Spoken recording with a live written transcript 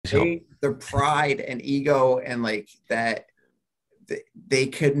their pride and ego and like that, they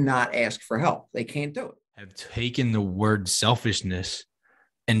could not ask for help. They can't do it. Have taken the word selfishness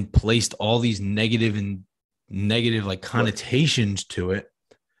and placed all these negative like connotations to it,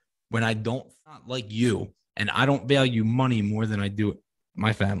 when I don't not like you and I don't value money more than I do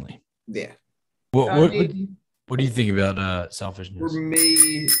my family. Yeah. What do you think about selfishness? For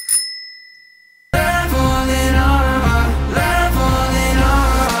me,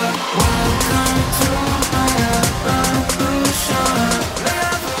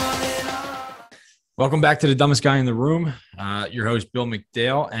 welcome back to the dumbest guy in the room. Your host, Bill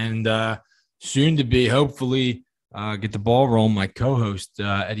McDale, and soon to be, hopefully, get the ball rolling, my co-host,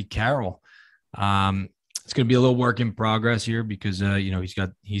 Eddie Carroll. It's going to be a little work in progress here because,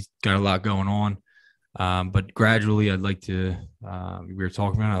 he's got a lot going on. But gradually, I'd like to, we were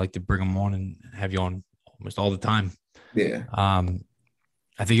talking about, I'd like to bring him on and have you on almost all the time. Yeah. I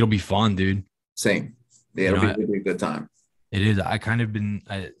think it'll be fun, dude. Same. Yeah, it'll be a good time. It is. I kind of been,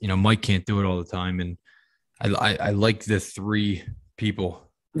 Mike can't do it all the time. And I like the three people.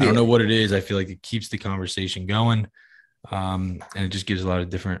 I don't know what it is. I feel like it keeps the conversation going. And it just gives a lot of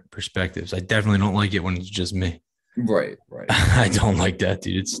different perspectives. I definitely don't like it when it's just me. Right. I don't like that,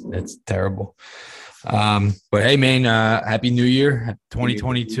 dude. That's terrible. But hey, man, Happy New Year,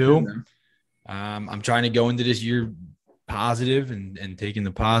 2022. I'm trying to go into this year positive and taking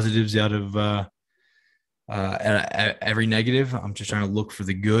the positives out of every negative. I'm just trying to look for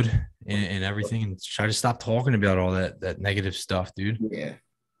the good in everything and try to stop talking about all that negative stuff, dude. Yeah.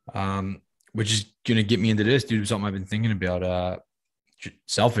 Which is going to get me into this, dude. Something I've been thinking about,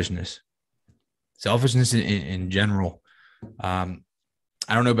 selfishness in general. I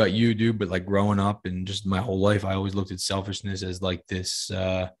don't know about you, dude, but like growing up and just my whole life, I always looked at selfishness as like this,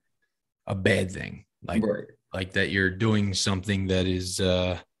 a bad thing, like that you're doing something that is,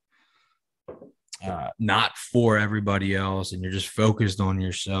 not for everybody else, and you're just focused on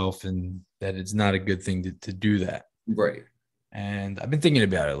yourself, and that it's not a good thing to do that. Right. And I've been thinking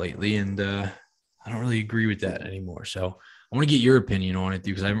about it lately, and I don't really agree with that anymore. So I want to get your opinion on it,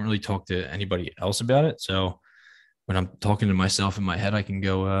 dude, because I haven't really talked to anybody else about it. So when I'm talking to myself in my head, I can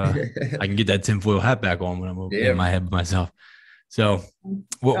go, I can get that tinfoil hat back on when I'm in my head with myself. So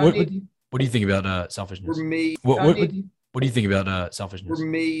what do you think about selfishness? For me, what do you think about selfishness? For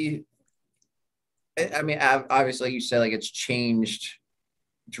me, I mean, obviously, like you said, like it's changed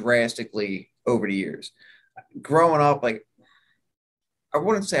drastically over the years. Growing up, like I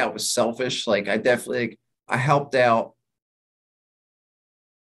wouldn't say I was selfish. Like I definitely, I helped out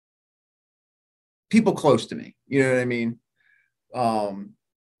people close to me. You know what I mean?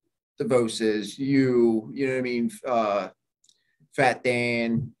 The Voses, you know what I mean? Fat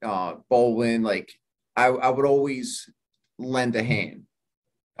Dan, Bolin, like I would always lend a hand.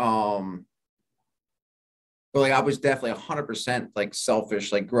 But like I was definitely 100% like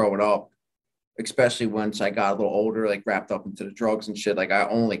selfish, like growing up, especially once I got a little older, like wrapped up into the drugs and shit. Like I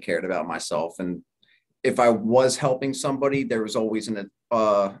only cared about myself. And if I was helping somebody, there was always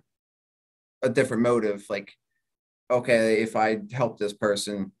a different motive. Like, okay, if I help this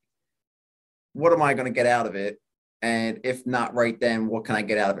person, what am I going to get out of it? And if not right then, what can I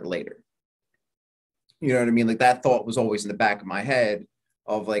get out of it later? You know what I mean? Like that thought was always in the back of my head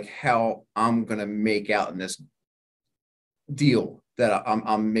of like how I'm going to make out in this deal that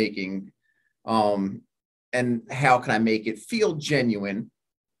I'm making. And how can I make it feel genuine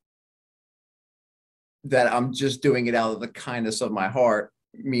that I'm just doing it out of the kindness of my heart.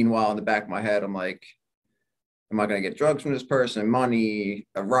 Meanwhile, in the back of my head, I'm like, am I going to get drugs from this person, money,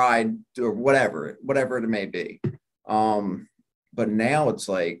 a ride, or whatever it may be. But now it's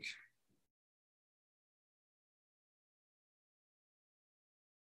like,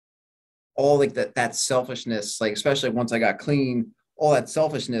 all like that selfishness, like especially once I got clean, all that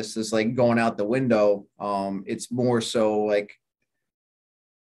selfishness is like going out the window. It's more so like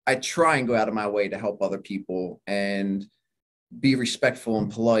I try and go out of my way to help other people and be respectful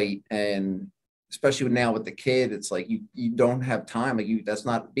and polite. And especially now with the kid, it's like you don't have time. Like that's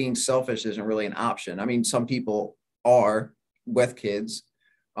not, being selfish isn't really an option. I mean, some people are with kids,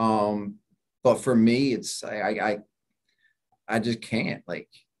 but for me, it's I just can't. Like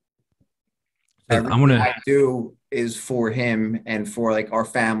everything I do is for him and for like our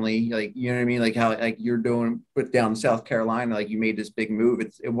family. Like, you know what I mean? Like how like you're doing, put down in South Carolina, like you made this big move.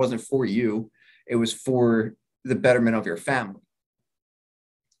 It wasn't for you. It was for the betterment of your family,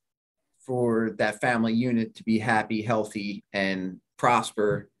 for that family unit to be happy, healthy, and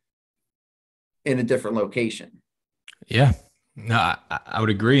prosper in a different location. Yeah, no, I would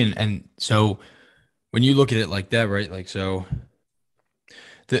agree. And so when you look at it like that, right? Like, so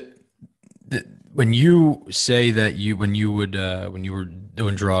The, when you say that when you were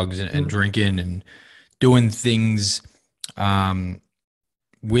doing drugs and drinking and doing things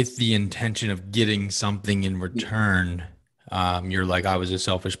with the intention of getting something in return, you're like, I was a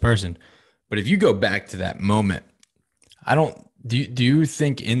selfish person. But if you go back to that moment, I don't do you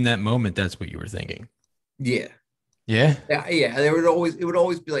think in that moment that's what you were thinking? Yeah. Yeah. Yeah. It would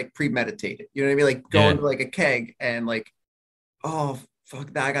always be like premeditated. You know what I mean? Like going Yeah. to like a keg and like, oh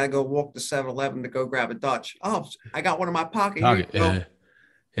fuck, now I gotta go walk to 7-Eleven to go grab a Dutch. Oh, I got one in my pocket. Here you Target. go.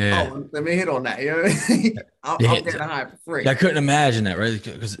 Yeah. Yeah. Oh, let me hit on that. You know what I mean? I'm Yeah. getting high for free. I couldn't imagine that, right?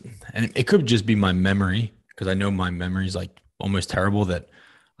 Because and it could just be my memory, because I know my memory is like almost terrible. That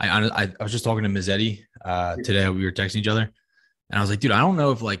I was just talking to Mazzetti today. We were texting each other, and I was like, dude, I don't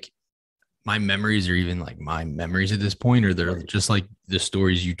know if like my memories are even like my memories at this point, or they're Right. just like the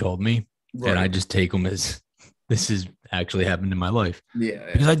stories you told me, and I Right. just take them as this is actually happened in my life, Yeah.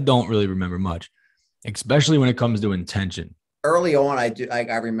 because Yeah. I don't really remember much, especially when it comes to intention. Early on,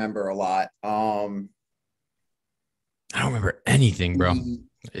 I remember a lot. I don't remember anything, bro. The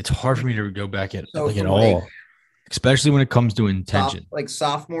It's hard for me to go back so at from like all, especially when it comes to intention.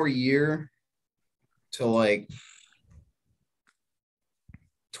 sophomore year to like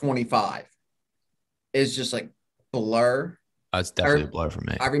 25 is just like blur. That's I definitely a blur for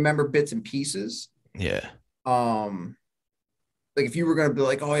me. I remember bits and pieces. Yeah. Um, like if you were gonna be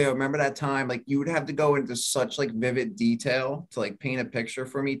like, oh yeah, remember that time? Like you would have to go into such like vivid detail to like paint a picture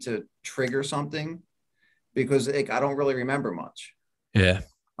for me to trigger something because like I don't really remember much. Yeah.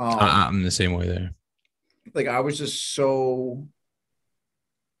 Um, I'm the same way there. like I was just so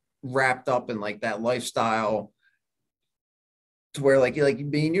wrapped up in like that lifestyle to where like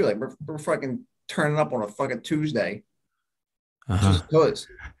me and you like we're fucking turning up on a fucking Tuesday Uh-huh. just because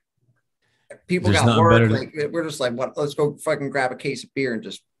people There's got nothing work. better to Like we're just like, what? Let's go fucking grab a case of beer and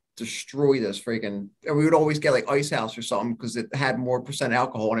just destroy this freaking. And we would always get like Ice House or something because it had more percent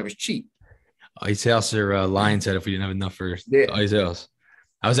alcohol and it was cheap. Ice House or Lions Head if we didn't have enough for Yeah, Ice House.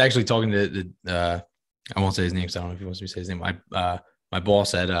 I was actually talking to I won't say his name, so I don't know if he wants me to say his name. My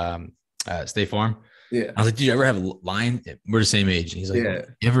boss at State Farm. yeah, I was like, "Did you ever have a lion?" We're the same age. And he's like, yeah.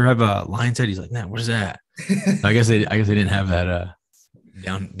 "You ever have a Lion's Head?" He's like, "Nah, what is that?" I guess they didn't have that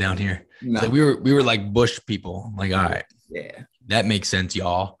down here. He's like, No, we were like bush people. I'm like, all right, yeah, that makes sense,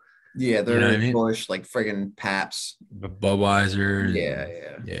 y'all. yeah. You know what I They're mean? Bush like friggin' Paps. Budweiser Yeah,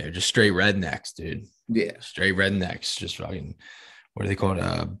 and yeah, yeah, just straight rednecks, dude. yeah. Straight rednecks, just fucking. What do they call it?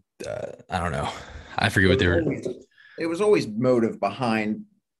 I don't know. I forget It what they was were. always, it was always motive behind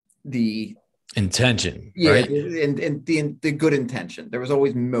the Intention, yeah, right? and the good intention. There was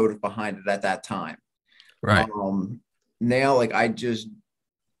always motive behind it at that time. Right. Now like I just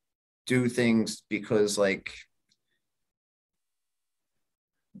do things because like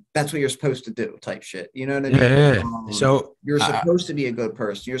that's what you're supposed to do type shit. You know what I Yeah. mean? Yeah. So, You're supposed to be a good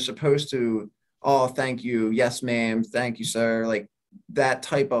person. You're supposed to, oh, thank you. Yes, ma'am. Thank you, sir. Like that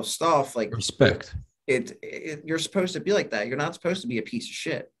type of stuff. Like respect. you're supposed to be like that. You're not supposed to be a piece of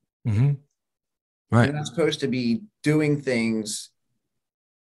shit. Mm-hmm. You're Right. not supposed to be doing things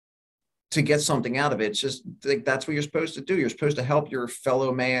to get something out of it. It's just like that's what you're supposed to do. You're supposed to help your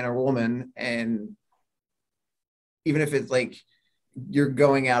fellow man or woman. And even if it's like you're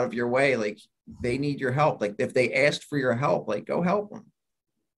going out of your way, like they need your help. Like if they asked for your help, like go help them.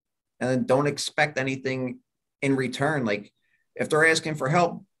 And then don't expect anything in return. Like if they're asking for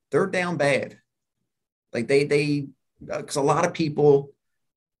help, they're down bad. Like because a lot of people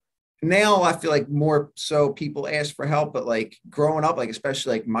now I feel like more so people ask for help, but like growing up, like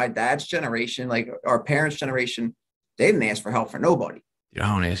especially like my dad's generation, like our parents' generation, they didn't ask for help for nobody. You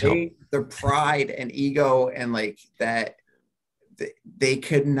don't ask help. Their pride and ego and like that they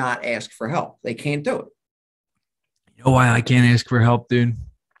could not ask for help. They can't do it. You know why I can't ask for help, dude?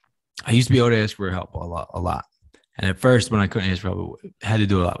 I used to be able to ask for help a lot. And at first, when I couldn't ask for help, I had to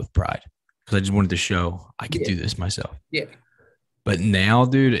do a lot with pride because I just wanted to show I could Yeah. do this myself. Yeah. But now,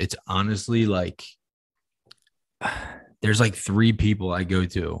 dude, it's honestly like there's like three people I go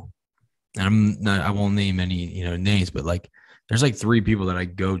to, and I won't name any, names, but like there's like three people that I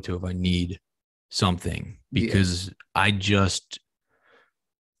go to if I need something Yeah. because I just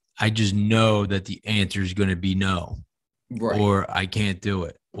know that the answer is going to be no, Right. or I can't do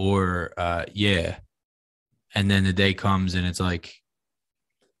it, or yeah. And then the day comes and it's like,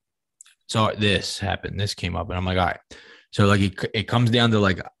 so this happened, this came up, and I'm like, all right. So like it comes down to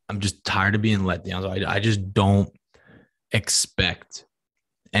like I'm just tired of being let down. So I just don't expect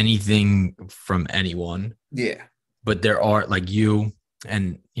anything from anyone. Yeah. But there are like you,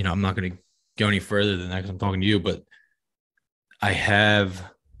 and I'm not going to go any further than that because I'm talking to you. But I have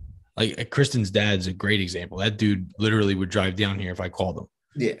Like Kristen's dad's a great example. That dude literally would drive down here if I called him.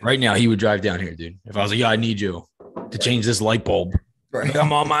 Yeah. Right now, he would drive down here, dude. If I was like, yeah, I need you to change this light bulb. Right. Like,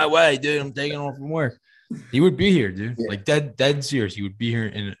 I'm on my way, dude. I'm taking off from work. He would be here, dude. Yeah. Like dead serious. He would be here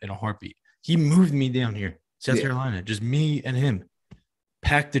in a heartbeat. He moved me down here, South Yeah. Carolina, just me and him.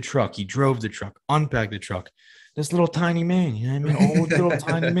 Packed the truck. He drove the truck, unpacked the truck. This little tiny man, you know what I mean? Old little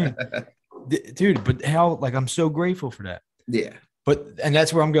tiny man. Dude, but how, like, I'm so grateful for that. Yeah. And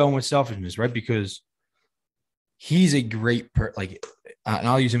that's where I'm going with selfishness, right? Because he's a great and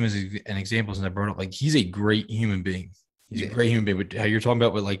I'll use him as an example since I brought up, like, he's a great human being. He's a great human being. But how you're talking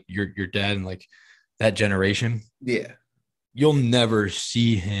about with like your dad and like that generation. Yeah. You'll never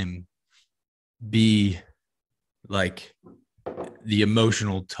see him be like the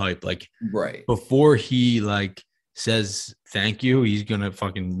emotional type. Like, right. Before he like says thank you, he's gonna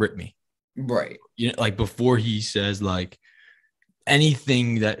fucking rip me. Right. You know, like before he says like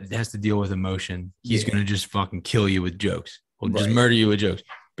anything that has to deal with emotion, he's gonna just fucking kill you with jokes. Or just murder you with jokes.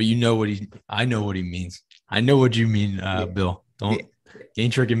 But you know I know what he means. I know what you mean, Bill. You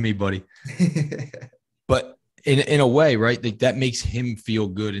ain't tricking me, buddy. But in a way, right? Like that makes him feel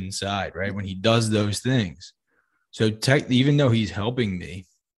good inside, right? When he does those things. So even though he's helping me,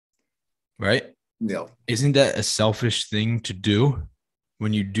 right? Yeah. Isn't that a selfish thing to do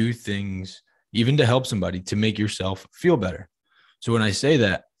when you do things, even to help somebody, to make yourself feel better? So when I say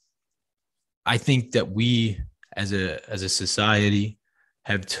that, I think that we as a society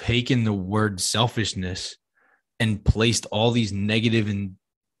have taken the word selfishness and placed all these negative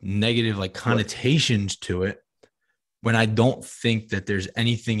like connotations to it, when I don't think that there's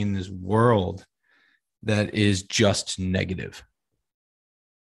anything in this world that is just negative.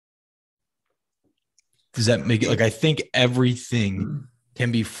 Does that make it? Like, I think everything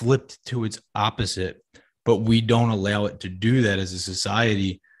can be flipped to its opposite, but we don't allow it to do that as a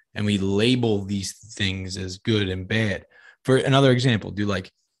society. And we label these things as good and bad. For another example, dude, like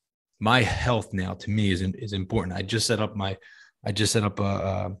my health now to me is important. I just set up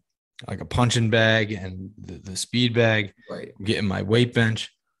a punching bag and the speed bag. Right. I'm getting my weight bench.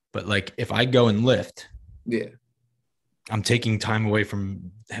 But like if I go and lift, I'm taking time away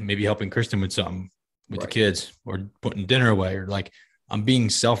from maybe helping Kristen with something with the kids or putting dinner away, or like I'm being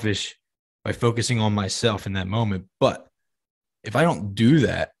selfish by focusing on myself in that moment. But if I don't do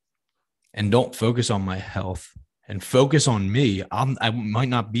that and don't focus on my health and focus on me, I might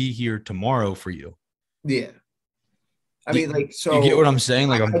not be here tomorrow for you. Yeah. I mean, like, so you get what I'm saying?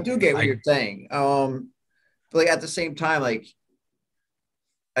 Like, I do get what you're saying. But like at the same time, like,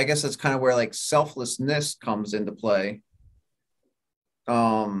 I guess that's kind of where like selflessness comes into play.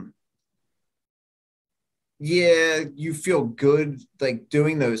 Yeah, you feel good like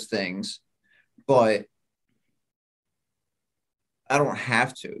doing those things, but I don't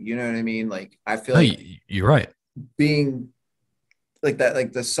have to, you know what I mean? Like, I feel like you're right. Being like that,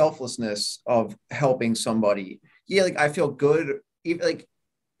 like the selflessness of helping somebody. Yeah, like I feel good. Even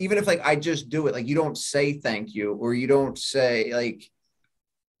if like I just do it, like you don't say thank you or you don't say like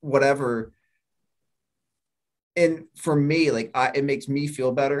whatever. And for me, like it makes me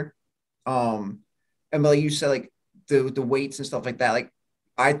feel better. And like you said, like the weights and stuff like that. Like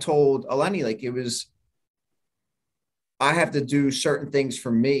I told Eleni, like I have to do certain things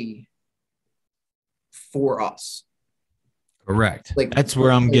for me for us. Correct. Like that's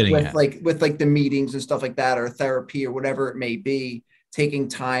where I'm getting with, at. With the meetings and stuff like that, or therapy or whatever it may be, taking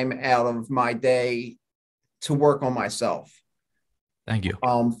time out of my day to work on myself. Thank you.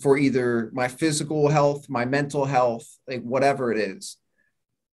 For either my physical health, my mental health, like whatever it is,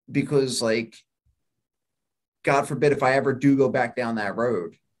 because like, God forbid if I ever do go back down that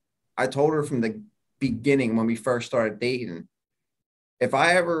road. I told her from the beginning when we first started dating, if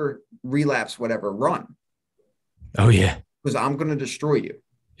I ever relapse, whatever, run. Oh yeah. Because I'm going to destroy you.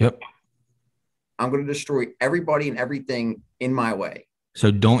 Yep. I'm going to destroy everybody and everything in my way.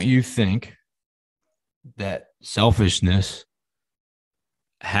 So don't you think that selfishness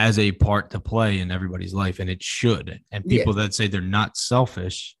has a part to play in everybody's life, and it should? And people that say they're not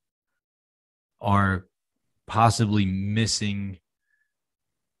selfish are possibly missing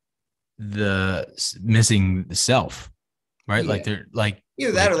the self, right? Like they're like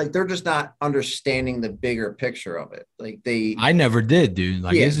either that or like they're just not understanding the bigger picture of it. Like I never did, dude.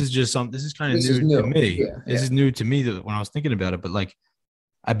 Like this is just this is kind of new to me. This is new to me when I was thinking about it. But like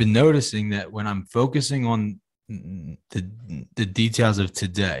I've been noticing that when I'm focusing on the details of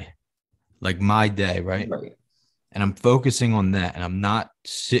today, like my day, right? And I'm focusing on that, and I'm not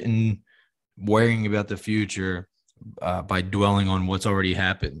sitting worrying about the future by dwelling on what's already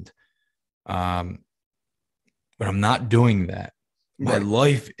happened. But I'm not doing that. My Right.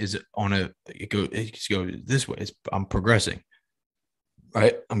 life is on it goes this way. I'm progressing.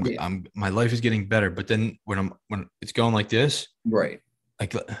 Right. Yeah. My life is getting better. But then when it's going like this, Right.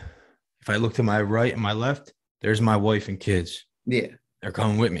 like if I look to my right and my left, there's my wife and kids. Yeah. They're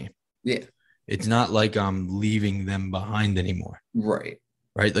coming with me. Yeah. It's not like I'm leaving them behind anymore. Right.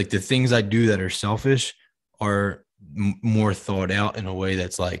 Right. Like the things I do that are selfish are more thought out in a way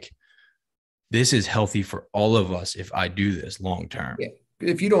that's like, this is healthy for all of us if I do this long term. Yeah.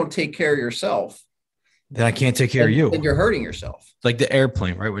 If you don't take care of yourself, Then I can't take care of then you. you're hurting yourself. It's like the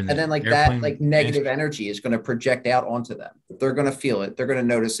airplane, right? When And then like that, like negative energy is going to project out onto them. They're going to feel it. They're going to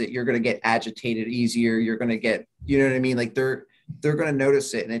notice it. You're going to get agitated easier. You're going to get, you know what I mean? Like they're going to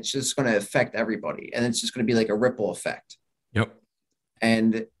notice it, and it's just going to affect everybody. And it's just going to be like a ripple effect. Yep.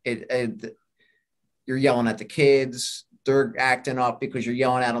 And you're yelling at the kids. They're acting up because you're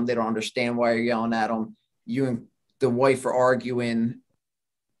yelling at them. They don't understand why you're yelling at them. You and the wife are arguing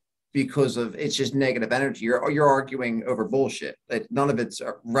because of it's just negative energy. You're arguing over bullshit. None of it's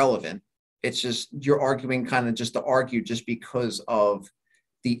relevant. It's just you're arguing kind of just to argue just because of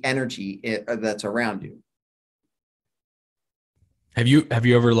the energy that's around you. Have you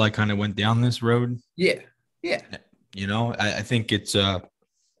ever like kind of went down this road? Yeah. Yeah. You know, I think it's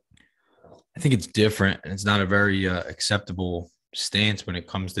different, and it's not a very acceptable stance when it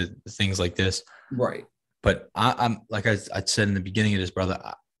comes to things like this. Right. But I'm like I said in the beginning of this, brother,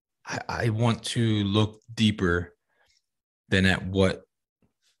 I want to look deeper than at what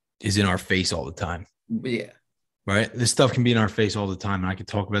is in our face all the time. Yeah. Right. This stuff can be in our face all the time. And I can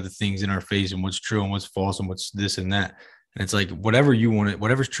talk about the things in our face and what's true and what's false and what's this and that. And it's like, whatever you want,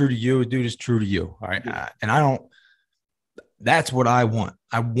 whatever's true to you, dude, is true to you. All right. Yeah. That's what I want.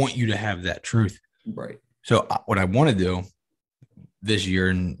 I want you to have that truth. Right. So what I want to do this year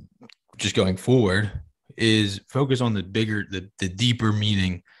and just going forward is focus on the deeper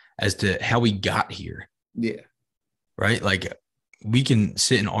meaning as to how we got here. Yeah. Right. Like we can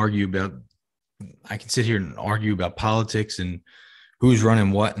sit and argue about, I can sit here and argue about politics and who's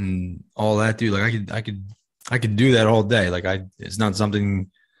running what and all that, dude. Like I could do that all day. Like it's not something,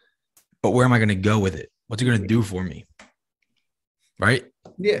 but where am I going to go with it? What's it going to do for me? Right.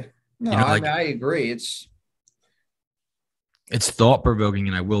 Yeah. No, I agree. It's thought provoking,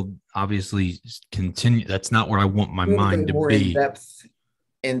 and I will obviously continue. That's not where I want my mind to be. In depth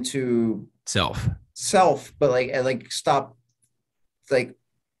into self, but like stop like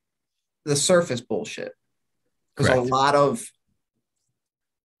the surface bullshit, because a lot of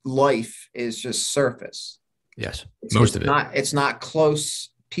life is just surface. Yes, most of it. It's not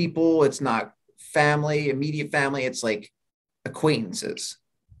close people. It's not family, immediate family. It's like acquaintances.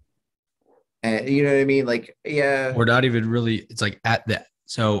 And you know what I mean? Like, yeah. We're not even really, it's like at that.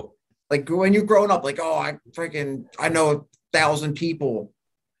 So like when you're growing up, like, oh, I know 1,000 people.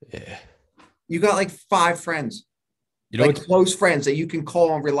 Yeah. You got like 5 friends, you know, like close friends that you can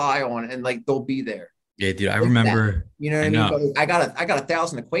call and rely on, and like they'll be there. Yeah, dude. I remember. That. You know what I mean? But I got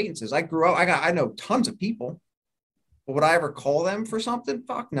 1,000 acquaintances. I grew up. I know tons of people. But would I ever call them for something?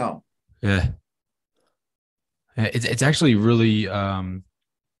 Fuck no. Yeah. It's actually really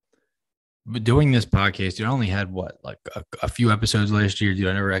doing this podcast, dude. I only had a few episodes last year, dude.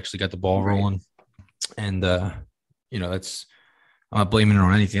 I never actually got the ball rolling. And you know, I'm not blaming it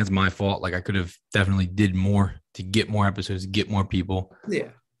on anything. That's my fault. Like I could have definitely did more to get more episodes, to get more people. Yeah.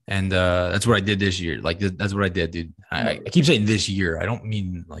 And that's what I did this year. Like that's what I did, dude. I keep saying this year. I don't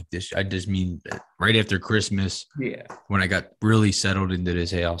mean like this. I just mean right after Christmas. Yeah. When I got really settled into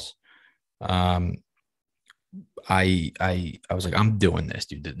this house. I was like, I'm doing this,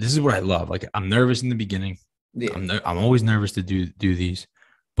 dude. This is what I love. Like I'm nervous in the beginning. Yeah. I'm always nervous to do these.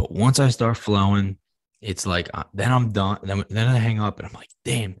 But once I start flowing, it's like, then I'm done. Then I hang up and I'm like,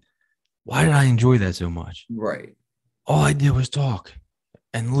 damn, why did I enjoy that so much? Right. All I did was talk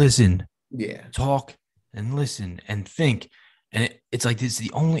and listen. Yeah. Talk and listen and think. And it's like, it's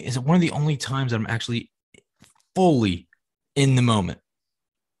one of the only times that I'm actually fully in the moment.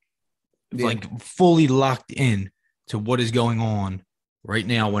 Yeah. Like fully locked in to what is going on right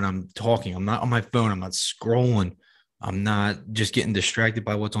now when I'm talking. I'm not on my phone. I'm not scrolling. I'm not just getting distracted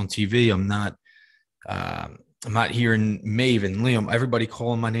by what's on TV. I'm not hearing Maeve and Liam, everybody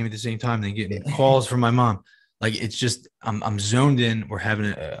calling my name at the same time, and then getting calls from my mom. Like it's just, I'm zoned in. We're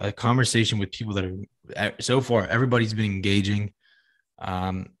having a conversation with people that are, so far, everybody's been engaging.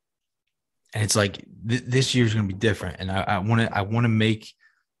 And it's like, this year's going to be different. And I want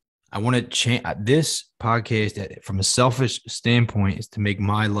to change this podcast from a selfish standpoint is to make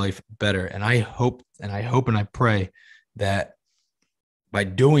my life better. And I hope and I pray that by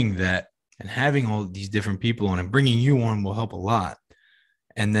doing that and having all these different people on and bringing you on will help a lot.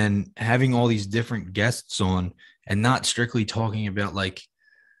 and then having all these different guests on and not strictly talking about like,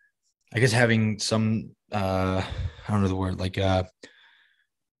 I guess having some, I don't know the word, like a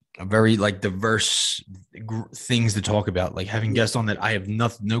very like diverse things to talk about, like having Yeah. guests on that I have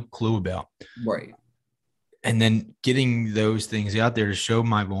no clue about. Right. And then getting those things out there to show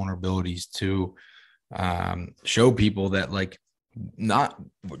my vulnerabilities, to show people that like, not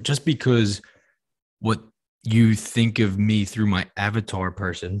just because what you think of me through my avatar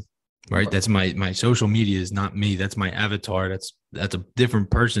person, right? Right. That's my social media is not me. That's my avatar. That's a different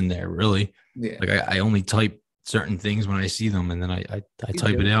person there, really. Yeah. Like I only type certain things when I see them, and then I You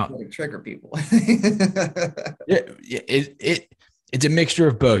type do it it out. to like trigger people. Yeah, it's a mixture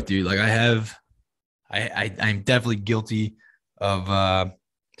of both, dude. Like I'm definitely guilty of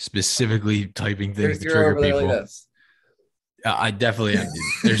specifically typing things to You're trigger over there like people. this. I definitely am,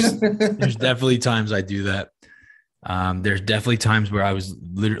 dude. There's definitely times I do that. There's definitely times where I was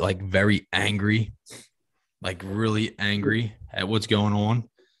literally like very angry, like really angry at what's going on.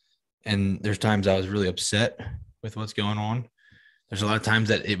 And there's times I was really upset with what's going on. There's a lot of times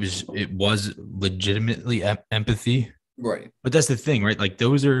that it was legitimately empathy. Right. But that's the thing, right? Like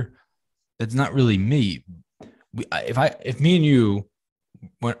that's not really me. If me and you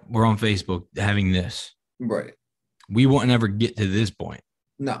were on Facebook having this, Right. we wouldn't ever get to this point.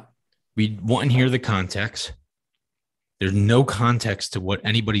 No. We wouldn't hear the context. There's no context to what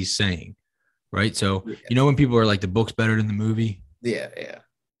anybody's saying, right? So, Yeah. you know, when people are like, the book's better than the movie, Yeah. Yeah.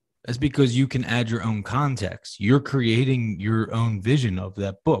 that's because you can add your own context. You're creating your own vision of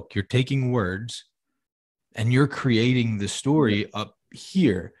that book. You're taking words and you're creating the story up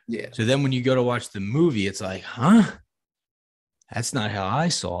here. Yeah. So then when you go to watch the movie, it's like, huh? That's not how I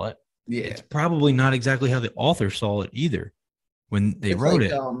saw it. Yeah. It's probably not exactly how the author saw it either when they It's wrote it.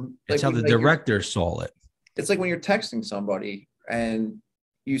 It's like how when the like you're director saw it. it's like when you're texting somebody and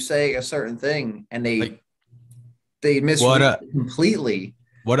you say a certain thing and they Like, they what misread up? it completely.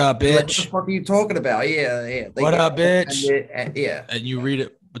 What up, You're like, what the bitch? fuck are you talking about? Yeah, yeah. They What get up, all bitch? offended yeah, And you read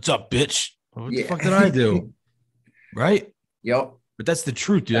it. What's up, bitch? What the yeah. fuck did I do? Right? Yep. But that's the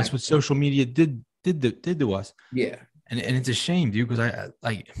truth, dude. That's what Exactly. social media did to us. Yeah. And it's a shame, dude, because I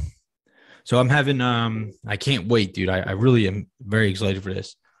like, so I'm having I can't wait, dude. I really am very excited for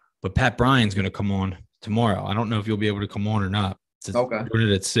this. But Pat Bryan's gonna come on tomorrow. I don't know if you'll be able to come on or not. Okay. Doing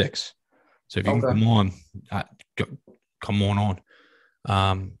it at 6. So if you can Okay. come on, uh, come on.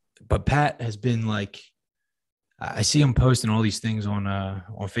 But Pat has been like, I see him posting all these things on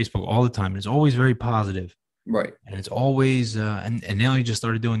Facebook all the time. And it's always very positive. Right. And it's always and now he just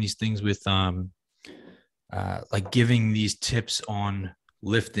started doing these things with like giving these tips on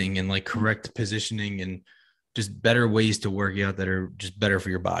lifting and like correct positioning and just better ways to work out that are just better for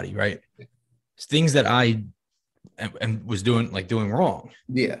your body, right? It's things that I and was doing wrong.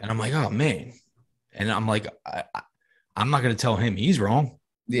 Yeah. And I'm like, oh man. And I'm like, I'm not going to tell him he's wrong,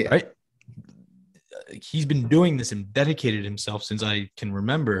 Yeah. right? He's been doing this and dedicated himself since I can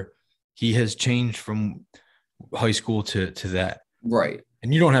remember. He has changed from high school to that. Right.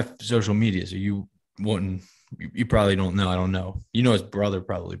 And you don't have social media, so you wouldn't. You probably don't know. I don't know. You know his brother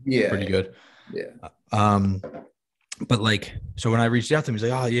probably Yeah. pretty good. Yeah. Um, but like, so when I reached out to him, he's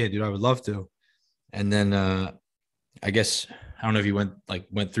like, "Oh yeah, dude, I would love to." And then I guess I don't know if he went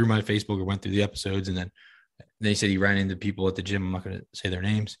through my Facebook or went through the episodes, and then he said he ran into people at the gym. I'm not going to say their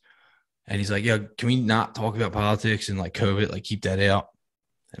names. And he's like, "Yeah, can we not talk about politics and like COVID? Like, keep that out."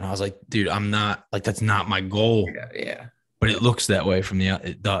 And I was like, "Dude, I'm not like that's not my goal." Yeah. Yeah. But it looks that way from the out.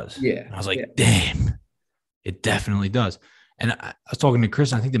 It does. Yeah. And I was Yeah. like, damn, it definitely does. And I was talking to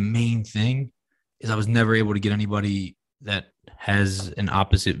Chris, and I think the main thing is I was never able to get anybody that has an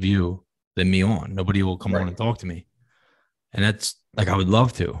opposite view than me on. Nobody will come on Right. and talk to me. And that's like, I would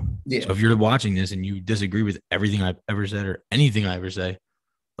love to. So Yeah. if you're watching this and you disagree with everything I've ever said or anything I ever say,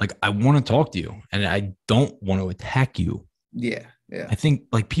 like, I want to talk to you and I don't want to attack you. Yeah. Yeah. I think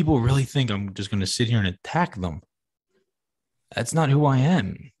like people really think I'm just going to sit here and attack them. That's not who I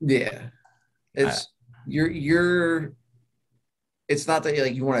am. Yeah. I, It's you're it's not that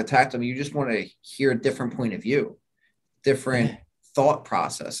like you want to attack them, you just want to hear a different point of view, different yeah, thought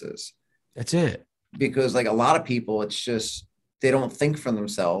processes. that's it. Because like a lot of people, it's just they don't think for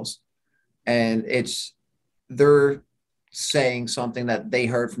themselves and it's they're saying something that they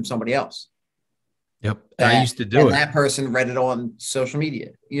heard from somebody else Yep. And I that used to do and it. that person read it on social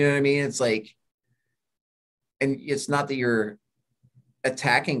media. You know what I mean? It's like, and it's not that you're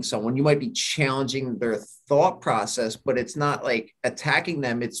attacking someone, you might be challenging their thought process, but it's not like attacking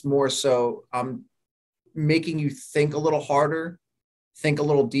them. It's more so I'm making you think a little harder, think a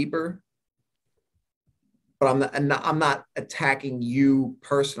little deeper, but I'm not attacking you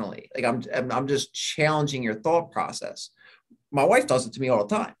personally. Like I'm just challenging your thought process. My wife does it to me all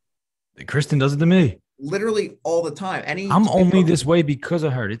the time. Kristen does it to me. Literally all the time. I'm only this way because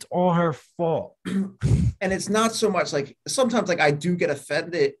of her. It's all her fault. And it's not so much like sometimes like I do get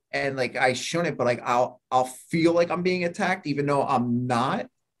offended and like I shouldn't, but like I'll feel like I'm being attacked even though I'm not.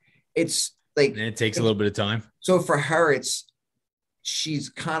 It's like And it takes a little bit of time. so for her, she's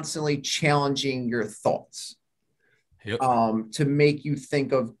constantly challenging your thoughts. Yep. To make you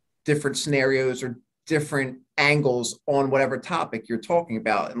think of different scenarios or different angles on whatever topic you're talking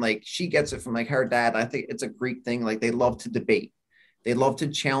about. And like she gets it from like her dad. I think it's a Greek thing. Like they love to debate, they love to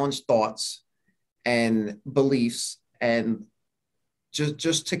challenge thoughts and beliefs, and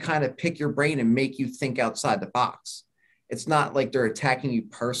just to kind of pick your brain and make you think outside the box. It's not like they're attacking you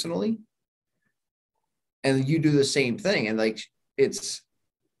personally, and you do the same thing. And like it's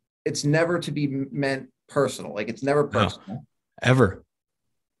never to be meant personal. Like it's never personal. No, ever.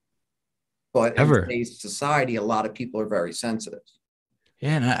 But in Ever. today's society, a lot of people are very sensitive.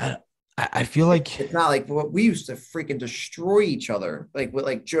 Yeah, and I feel like it's not like what we used to freaking destroy each other, like with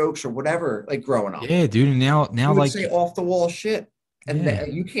like jokes or whatever, like growing up. Yeah, dude. And now you would like say off the wall shit, and yeah,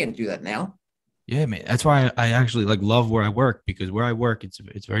 you can't do that now. yeah, man. That's why I actually like love where I work, because where I work, it's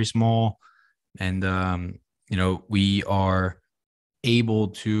very small, and we are able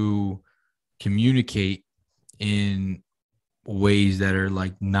to communicate in ways that are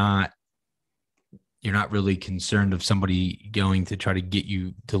like not, you're not really concerned of somebody going to try to get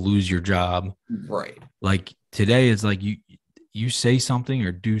you to lose your job. Right. Like today is like you say something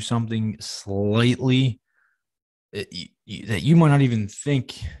or do something slightly that you might not even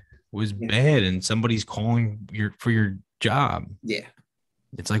think was bad, and somebody's calling for your job. Yeah.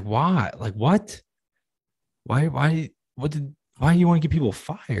 It's like, why? Like what? Why do you want to get people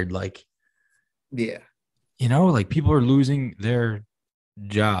fired? Like, yeah. Like people are losing their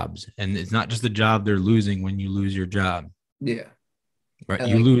jobs, and it's not just the job they're losing when you lose your job. Yeah. Right. And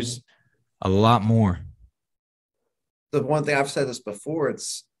you like, lose a lot more. The one thing I've said this before,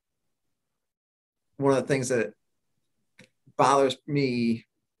 it's one of the things that bothers me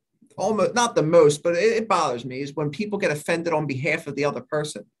almost, not the most, but it bothers me, is when people get offended on behalf of the other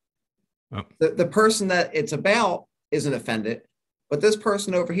person. Oh. The person that it's about isn't offended, but this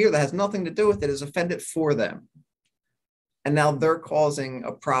person over here that has nothing to do with it is offended for them. And now they're causing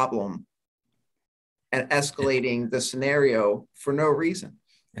a problem and escalating the scenario for no reason.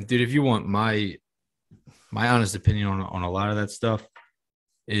 And dude, if you want my honest opinion on a lot of that stuff,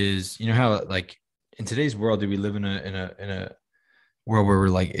 is how like in today's world, do we live in a world where we're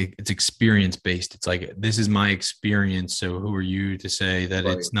like, it's experience based. It's like, this is my experience, so who are you to say that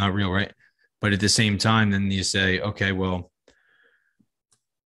right. It's not real, right? But at the same time, then you say, okay, well,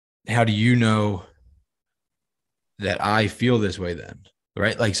 how do you know that I feel this way then,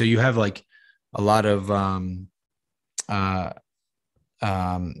 right? Like, so you have like a lot of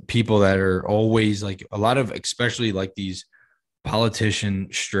people that are always like, a lot of, especially like these politician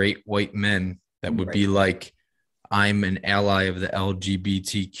straight white men that would right. be like, I'm an ally of the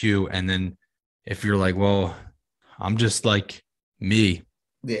LGBTQ. And then if you're like, well, I'm just like me.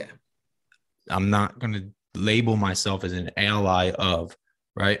 Yeah. I'm not going to label myself as an ally of,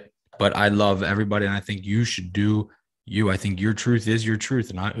 right? But I love everybody, and I think you should do you. I think your truth is your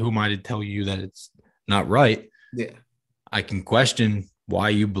truth, and who am I to tell you that it's not right? Yeah. I can question why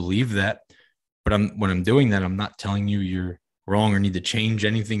you believe that, but when I'm doing that, I'm not telling you you're wrong or need to change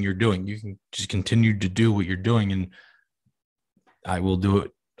anything you're doing. You can just continue to do what you're doing, and I will do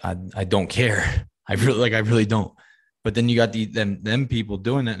it. I don't care. I really don't. But then you got them people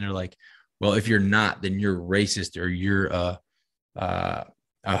doing that, and they're like, well, if you're not, then you're racist, or you're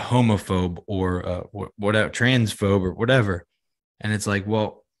a homophobe, or whatever, transphobe, or whatever. And it's like,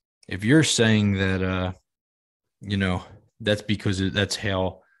 well, if you're saying that, that's because that's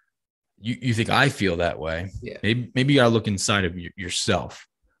how you think I feel that way. Yeah. Maybe you gotta look inside of yourself,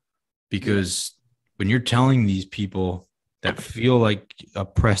 because when you're telling these people that feel like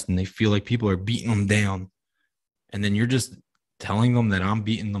oppressed and they feel like people are beating them down, and then you're just telling them that I'm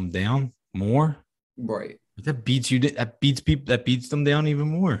beating them down more. Right. That beats you. That beats people. That beats them down even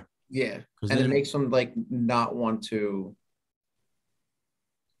more. Yeah, and it makes them like not want to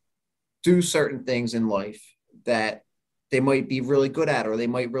do certain things in life that they might be really good at, or they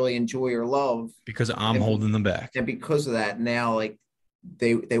might really enjoy or love, because I'm holding them back. And because of that, now like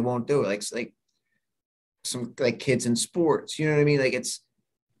they won't do it. Like some like kids in sports, you know what I mean? Like it's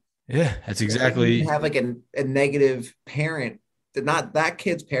that's exactly. You have like a negative parent, not that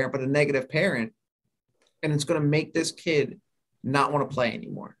kid's parent, but a negative parent. And it's going to make this kid not want to play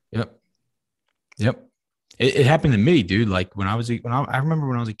anymore. Yep. it happened to me, dude. Like I remember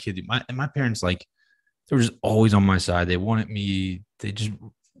when I was a kid, my parents, like, they were just always on my side. They wanted me,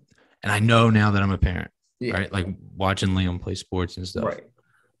 and I know now that I'm a parent, Yeah. right? Like watching Liam play sports and stuff. Right.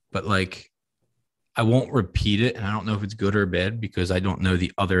 But like, I won't repeat it. And I don't know if it's good or bad because I don't know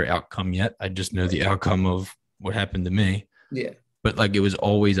the other outcome yet. I just know the outcome of what happened to me. Yeah. But like, it was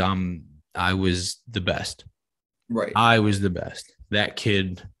always, I was the best. Right. I was the best. That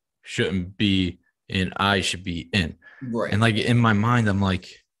kid shouldn't be in. I should be in. Right. And like in my mind, I'm like,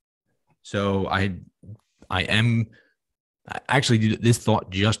 so I am. Actually, this thought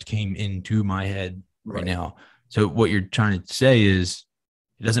just came into my head right now. So what you're trying to say is,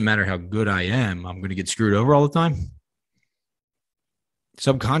 it doesn't matter how good I am, I'm going to get screwed over all the time.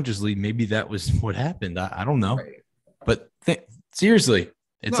 Subconsciously, maybe that was what happened. I don't know. Right. But seriously,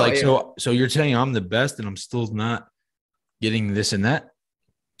 it's No, like, yeah. so you're saying I'm the best and I'm still not getting this and that?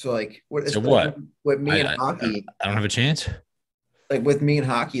 So like So what? with me and hockey, I don't have a chance? like with me and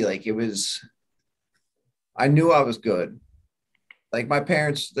hockey, like it was, I knew I was good. Like my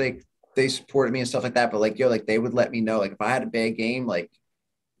parents, they supported me and stuff like that. But like, yo, like they would let me know, like if I had a bad game, like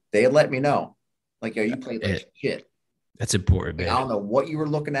they'd let me know. Like, yo, you played like shit. That's important, Like, man. I don't know what you were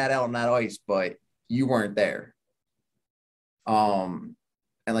looking at out on that ice, but you weren't there. And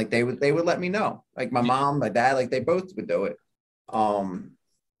like they would let me know. Like my mom, my dad, like they both would do it.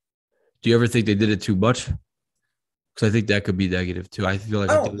 Do you ever think they did it too much? Because I think that could be negative too. I feel like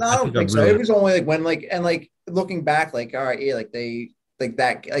I don't think so. It was only like when like and like looking back, like all right, yeah, like they like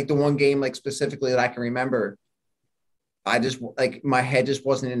that like the one game like specifically that I can remember, I just like my head just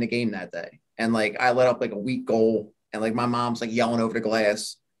wasn't in the game that day. And like I let up like a weak goal and like my mom's like yelling over the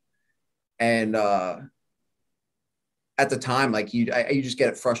glass. And at the time, like you just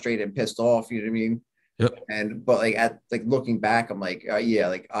get frustrated and pissed off, you know what I mean? Yep. And but like at like looking back, I'm like, yeah,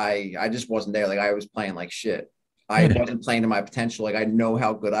 like I just wasn't there. Like I was playing like shit. I wasn't playing to my potential. Like I know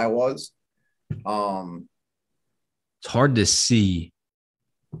how good I was. It's hard to see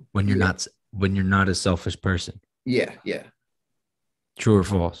when you're not a selfish person. Yeah, yeah. True or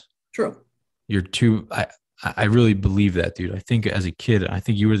false? True. You're too. I really believe that, dude. I think as a kid, I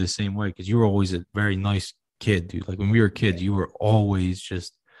think you were the same way because you were always a very nice kid, dude. Like when we were kids, you were always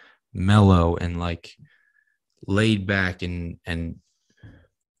just mellow and like laid back and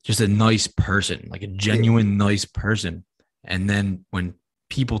just a nice person, like a genuine nice person. And then when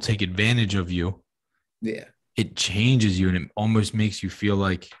people take advantage of you, it changes you and it almost makes you feel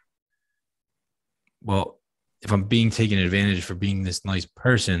like, well, if I'm being taken advantage for being this nice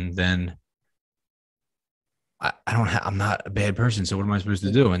person, then I'm not a bad person. So what am I supposed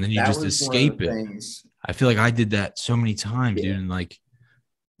to do? And then you just escape it. I feel like I did that so many times, dude. And like,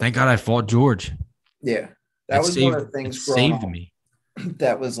 thank God I fought George. Yeah. That was one of the things saved me.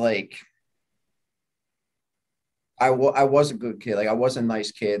 That was like, I was a good kid. Like I was a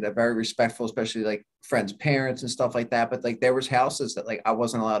nice kid, a very respectful, especially like friends' parents and stuff like that. But like there was houses that like I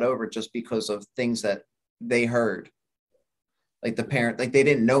wasn't allowed over just because of things that they heard. Like the parent, like they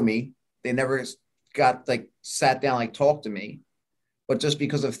didn't know me. They never got like sat down, like talked to me. But just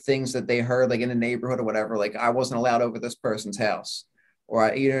because of things that they heard, like in the neighborhood or whatever, like I wasn't allowed over this person's house.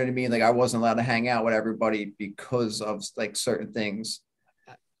 Or you know what I mean? Like I wasn't allowed to hang out with everybody because of like certain things.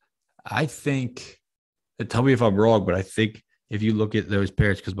 I think, tell me if I'm wrong, but I think if you look at those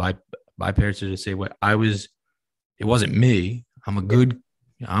parents, because my parents are the same way. It wasn't me. I'm good.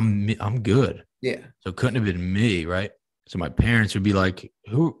 Yeah. So it couldn't have been me, right? So my parents would be like,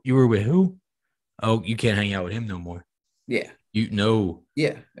 "Who you were with? Who? Oh, you can't hang out with him no more." Yeah. You know.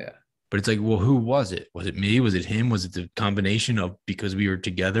 Yeah. Yeah. But it's like, well, who was it? Was it me? Was it him? Was it the combination of because we were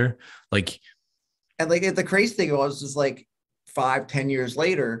together? Like, and like the crazy thing was is like 5-10 years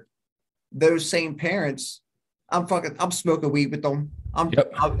later, those same parents, I'm smoking weed with them.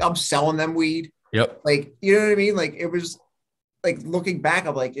 I'm selling them weed. Yep. Like, you know what I mean? Like it was like looking back,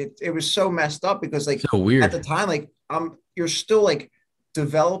 I'm like, it was so messed up because like so weird at the time, like you're still like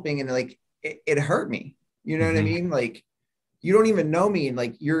developing and like it hurt me. You know what I mean? Like you don't even know me and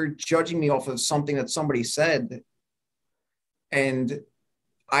like you're judging me off of something that somebody said. And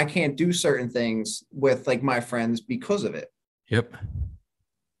I can't do certain things with like my friends because of it. Yep.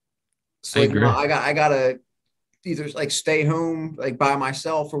 So like, I gotta either like stay home like by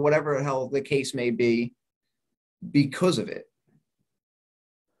myself or whatever the hell the case may be because of it.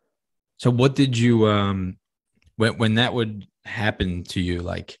 So what did you when that would happen to you,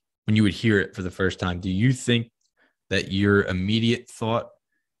 like when you would hear it for the first time, do you think that your immediate thought,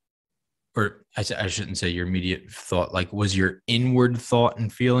 or I shouldn't say your immediate thought, like was your inward thought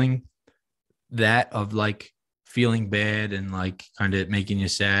and feeling that of like feeling bad and like kind of making you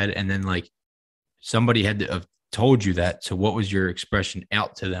sad, and then like somebody had to have told you that. So what was your expression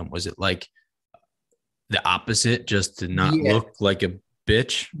out to them? Was it like the opposite, just to not Yeah, look like a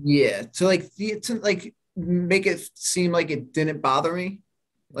bitch yeah. To like make it seem like it didn't bother me.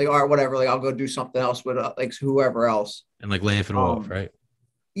 Like, all right, whatever. Like, I'll go do something else with like whoever else. and like laugh it off, Um, right?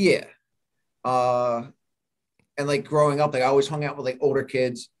 yeah. Uh, and like growing up, like I always hung out with like older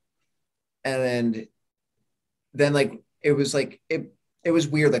kids, and then like it was like it was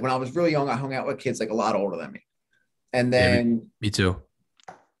weird. Like when I was really young, I hung out with kids like a lot older than me, and Yeah, then me too.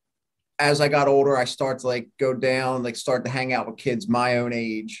 as I got older, I start to like go down, like start to hang out with kids my own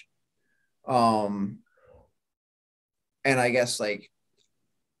age. Um, and I guess like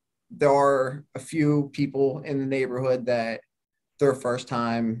there are a few people in the neighborhood that their first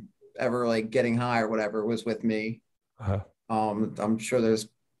time ever like getting high or whatever was with me. Uh-huh. I'm sure there's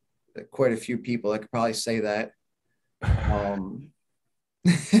quite a few people that could probably say that. Um,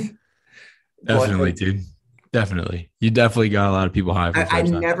 but Definitely, like, dude. Definitely. You definitely got a lot of people high for the I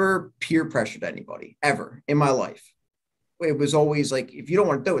first time. never peer pressured anybody ever in my life. It was always like, if you don't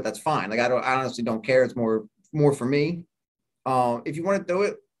want to do it, that's fine. Like I honestly don't care. It's more for me. If you want to do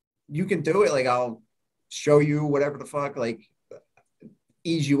it, you can do it. Like I'll show you whatever the fuck, like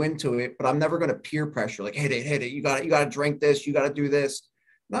ease you into it. But I'm never gonna peer pressure. Like hit it. You got to drink this. You got to do this.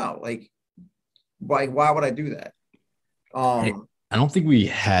 No, like why would I do that? Hey, Um, I don't think we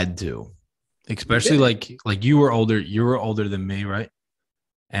had to, we especially did it. like you were older than me, right?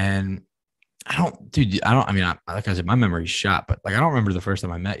 And I don't, dude, I don't, I mean, like I said, my memory's shot, but like I don't remember the first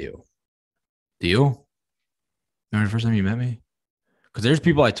time I met you. Do you? Remember the first time you met me? Because there's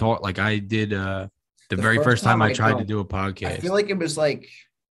people I taught, like I did the The very first first time time I I tried to don't. do a I feel podcast. like it was like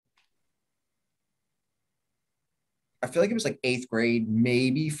I feel like it was like eighth grade,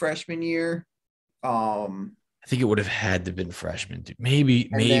 maybe freshman year. Um, I think it would have had to have been freshman, dude. and Maybe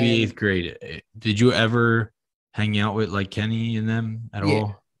then eighth grade. Did you ever hang out with like Kenny and them at yeah, all?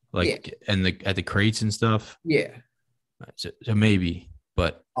 yeah, Like and the at the crates and stuff? yeah. So maybe,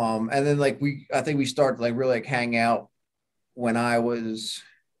 but And then like I think we started like really like hang out when I was,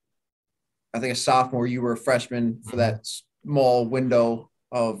 I think a sophomore. You were a freshman for Mhm. that small window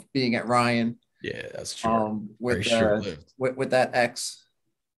of being at Ryan. Yeah, that's short. Very With short lived. with that ex.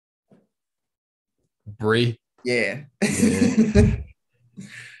 Bree. Yeah. Yeah.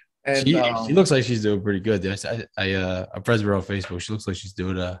 and She looks like she's doing pretty good. I friends with her on Facebook. She looks like she's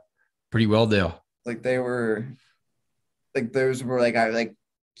doing pretty well there. like they were like those were like I like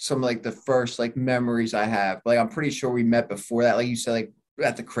some like the first like memories I have. Like I'm pretty sure we met before that. Like you said, like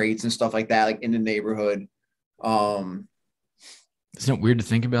at the crates and stuff like that, like in the neighborhood. Um, Isn't it weird to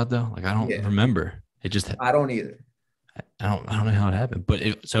think about though? Like I don't yeah, remember. It just I don't either. I don't know how it happened. But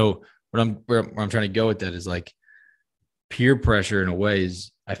so where I'm trying to go with that is like peer pressure in a way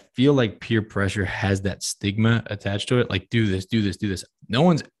is I feel like peer pressure has that stigma attached to it. Like do this, do this, do this. No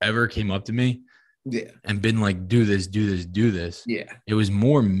one's ever came up to me Yeah, and been like, do this, do this, do this. yeah, It was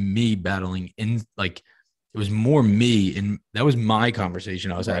more me battling in like it was more me and that was my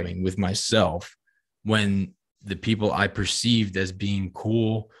conversation I was right. having with myself when the people I perceived as being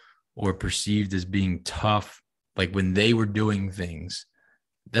cool or perceived as being tough, like when they were doing things,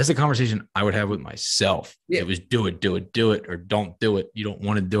 that's the conversation I would have with myself. Yeah, It was do it, do it, do it, or don't do it. You don't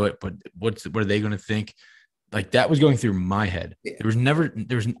want to do it, but what are they going to think? Like that was going through my head. yeah. I don't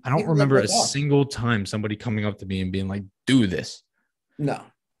Yeah, like remember a us. single time somebody coming up to me and being like, do this No,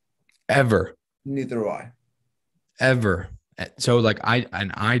 ever, neither do I. ever. So like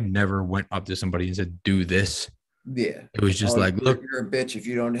I never went up to somebody and said, do this. Yeah. It was just Oh, like, look, you're a bitch if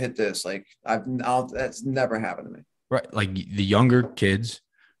you don't hit this. Like that's never happened to me. right. Like the younger kids,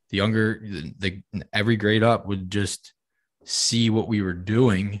 the every grade up would just see what we were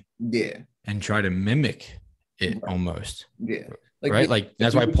doing Yeah, and try to mimic it right. almost. Yeah. Like Right. Like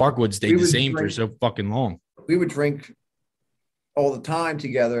that's why Parkwood we stayed the would same for drink so fucking long. we would drink all the time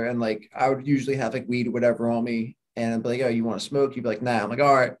together, and like I would usually have like weed or whatever on me, and I'd be like, "Oh, you want to smoke?" You'd be like, "Nah." I'm like,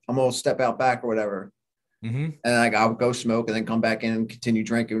 "All right, I'm gonna step out back or whatever," Mm-hmm. and like I would go smoke and then come back in and continue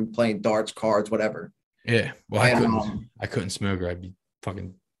drinking, playing darts, cards, whatever. Yeah. Well, And I couldn't smoke or I'd be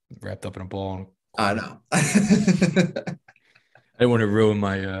fucking wrapped up in a ball in a I corner. know. I didn't want to ruin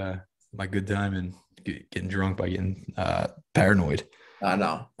my good time and getting drunk by getting paranoid. I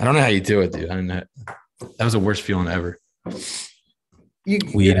know. I don't know how you do it, dude. I don't know. That was the worst feeling ever.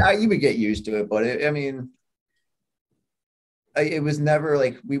 Weed. You would get used to it, but I mean, it was never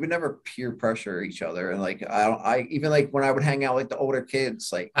like we would never peer pressure each other, and like I even like when I would hang out with the older kids,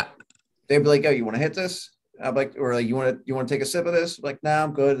 like I, they'd be like, "Oh, you want to hit this?" I'm like, or like, you want to take a sip of this?" I'm like, "Nah,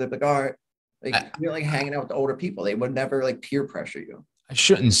 I'm good." They'd be like, "All right." Like I, you're like hanging out with the older people, they would never like peer pressure you. I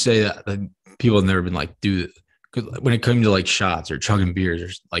shouldn't say that. Like, people have never been like, do it. Because when it comes to like shots or chugging beers or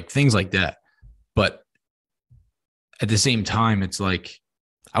like things like that. But at the same time, it's like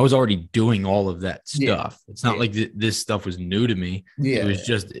I was already doing all of that Yeah. stuff. It's not Yeah. like this stuff was new to me. It was Yeah.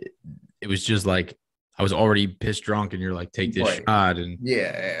 just, it was just like I was already pissed drunk, and you're like, take this Right. shot, and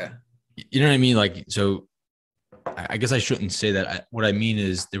Yeah. you know what I mean. Like, so I guess I shouldn't say that. What I mean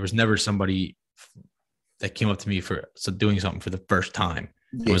is, there was never somebody that came up to me for doing something for the first time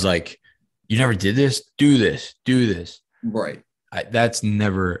and was Yeah. like, "You never did this? Do this. Do this." Right. That's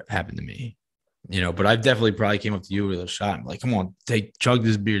never happened to me, but I've definitely probably came up to you with a shot. I'm like, come on, chug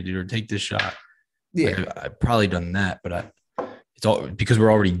this beer, dude, or take this shot. Yeah. Like, I've probably done that, but it's all because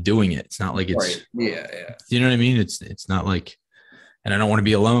we're already doing it. It's not like it's, Right. Yeah. Yeah. you know what I mean? It's not like, and I don't want to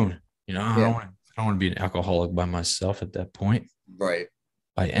be alone. Yeah. I don't want to be an alcoholic by myself at that point, Right.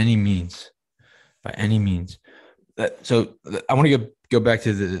 by any means, by any means. So I want to go back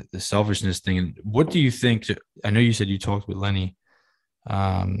to the selfishness thing. And what do you think? I know you said you talked with Lenny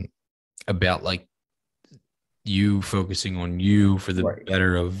about like you focusing on you for the Right.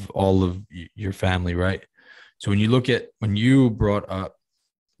 better of all of your family, right? So when you look at when you brought up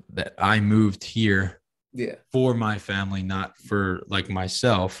that I moved here Yeah. for my family, not for like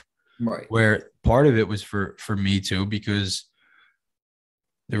myself, Right. where part of it was for me too, because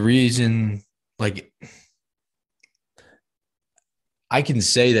the reason, like, I can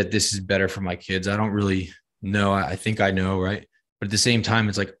say that this is better for my kids. I don't really know. I think I know, right? But at the same time,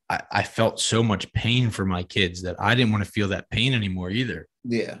 it's like I felt so much pain for my kids that I didn't want to feel that pain anymore either.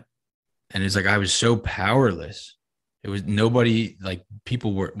 Yeah. And it's like I was so powerless. It was nobody, like,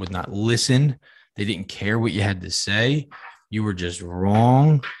 people would not listen. They didn't care what you had to say. You were just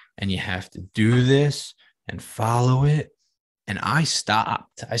wrong, and you have to do this and follow it. And I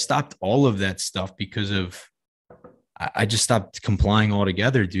stopped. I stopped all of that stuff because of I just stopped complying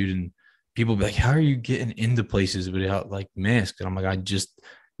altogether, dude. And people be like, how are you getting into places without like masks? And I'm like, I just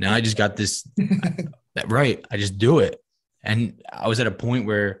got this that right. I just do it. And I was at a point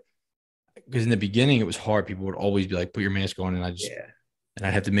where, because in the beginning it was hard. People would always be like, put your mask on. And Yeah. and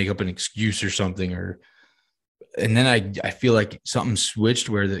I'd have to make up an excuse or something, and then I feel like something switched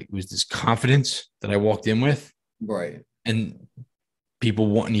where it was this confidence that I walked in with, Right. and people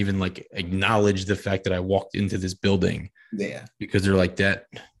wouldn't even like acknowledge the fact that I walked into this building Yeah. because they're like, that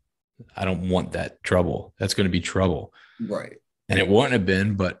I don't want that trouble. That's going to be trouble. Right. And it wouldn't have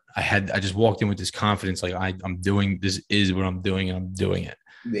been, but I just walked in with this confidence. Like I'm doing, this is what I'm doing, and I'm doing it.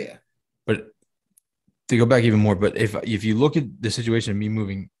 Yeah. But to go back even more, but if you look at the situation of me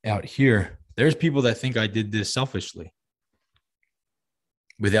moving out here, there's people that think I did this selfishly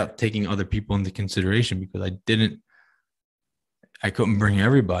without taking other people into consideration, because I couldn't bring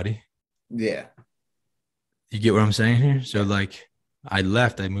everybody. Yeah. You get what I'm saying here? So like I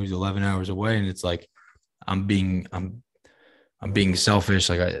moved 11 hours away, and it's like, I'm being selfish.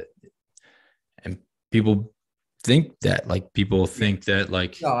 And people think that, like,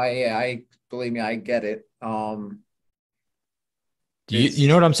 No, I believe me, I get it. you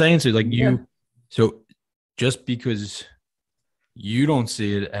know what I'm saying? So like Yeah. so just because you don't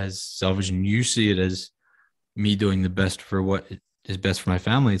see it as selfish and you see it as me doing the best for what is best for my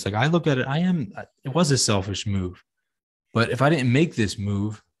family, it's like I look at it, it was a selfish move. But if I didn't make this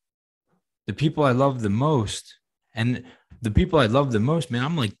move, the people I love the most, man,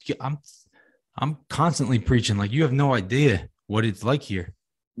 I'm constantly preaching, like, you have no idea what it's like here.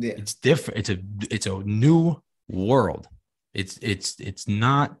 Yeah. It's different. It's a new world. I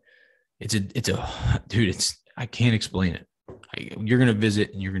can't explain it. You're going to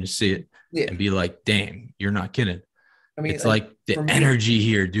visit and you're going to see it Yeah. and be like, damn, you're not kidding. I mean, It's like the energy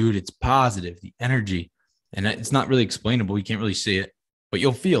here, dude. It's positive, the energy. And it's not really explainable. You can't really see it, but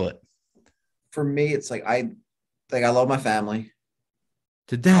you'll feel it. For me, it's like I love my family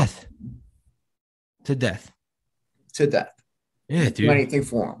To death. To death. to death. Yeah, Do dude. anything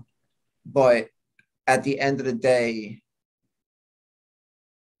for them. But at the end of the day,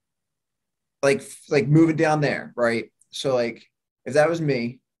 like moving down there, right? So like if that was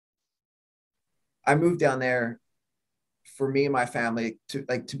me, I moved down there for me and my family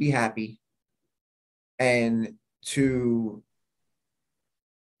to be happy and to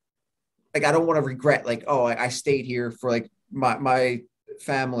like I don't want to regret like, oh, I stayed here for like my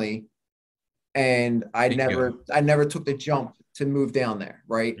family and I never took the jump to move down there,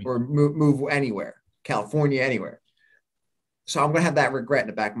 right? Or move anywhere, California, anywhere. So I'm gonna have that regret in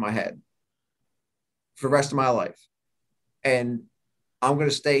the back of my head for the rest of my life. And I'm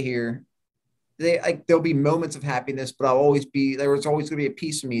gonna stay here. There'll be moments of happiness, but there's always gonna be a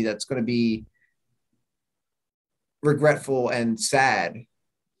piece of me that's gonna be regretful and sad.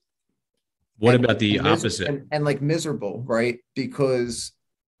 What and about the and, opposite? and like miserable, right? Because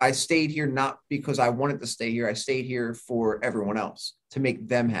I stayed here not because I wanted to stay here. I stayed here for everyone else to make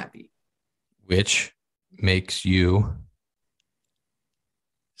them happy. Which makes you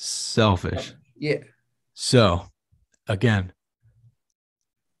selfish. Yeah. So, again,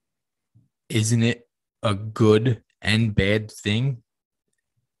 isn't it a good and bad thing?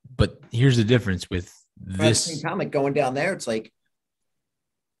 But here's the difference with But at the same this. time, like going down there, it's like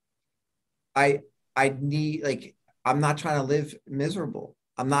I I need like I'm not trying to live miserable.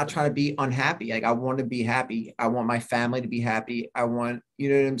 I'm not trying to be unhappy. Like I want to be happy. I want my family to be happy. I want, you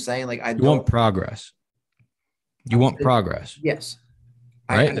know what I'm saying? Like I You want don't. progress. You want progress, Yes.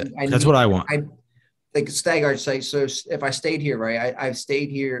 right? I That's need. what I want. I like Stagard say. So if I stayed here, right? I've stayed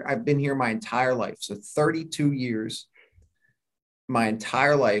here. I've been here my entire life. So 32 years. My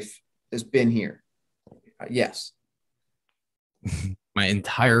entire life has been here. Yes. My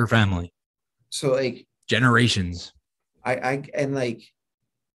entire family, So like generations. I and like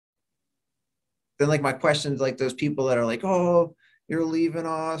then like my questions like those people that are like, oh, you're leaving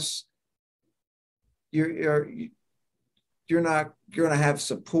us. You're you're not you're gonna have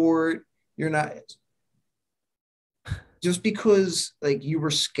support. You're not just because like you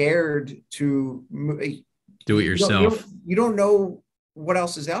were scared to Do it yourself. you don't know what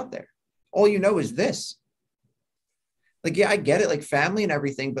else is out there. All you know is this. Like yeah, I get it, like family and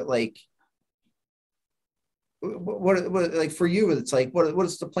everything, but like what like for you it's like what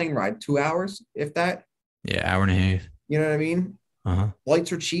is the plane ride 2 hours if that, Yeah, hour and a half. you know what I mean? Uh-huh.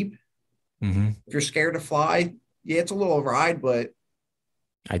 Flights are cheap. Mm-hmm. If you're scared to fly, yeah, it's a little ride, but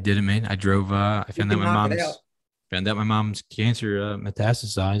I did it, man. I drove. I you can knock it out. found out my mom's cancer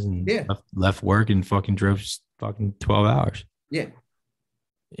metastasized and Yeah, left work and fucking drove fucking 12 hours. yeah,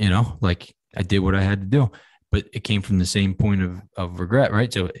 You know, like I did what I had to do, but it came from the same point of regret,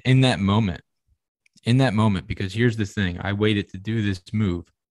 right? So in that moment, because here's the thing, I waited to do this move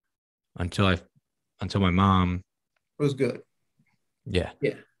until until my mom. it was good. Yeah.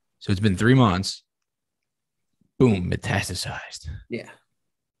 Yeah, So it's been 3 months. Boom, metastasized. yeah.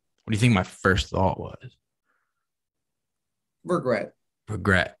 What do you think my first thought was? Regret.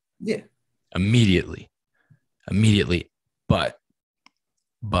 Regret. Yeah, Immediately.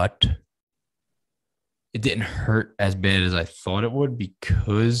 But it didn't hurt as bad as I thought it would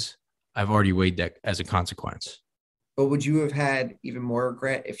because I've already weighed that as a consequence. but would you have had even more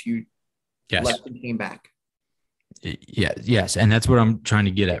regret if you Yes. left and came back? Yeah. Yes. And that's what I'm trying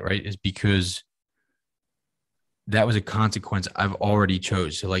to get at, right? Is because that was a consequence I've already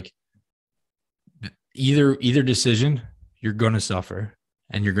chose. So like either decision, you're going to suffer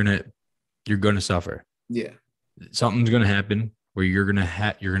and you're going to suffer. Yeah, Something's going to happen where you're going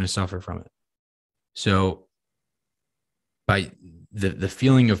to suffer from it. So by the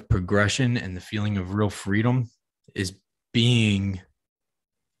feeling of progression and the feeling of real freedom is being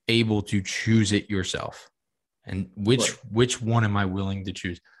able to choose it yourself. And which one am I willing to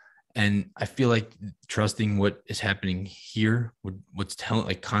choose? And I feel like trusting what is happening here, what's telling,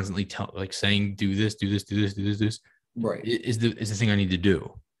 like constantly like saying, do this, right. is the thing I need to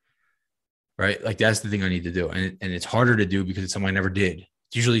do. Right. Like that's the thing I need to do. And it's harder to do because it's something I never did.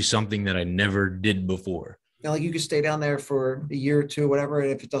 It's usually something that I never did before. You know, like you could stay down there for a year or two, whatever.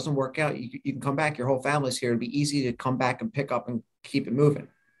 And if it doesn't work out, you can come back. Your whole family's here. It'd be easy to come back and pick up and keep it moving.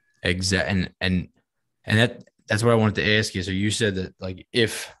 Exactly. And that's what I wanted to ask you. So you said that like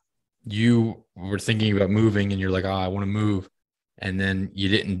if you were thinking about moving and you're like, oh, I want to move, and then you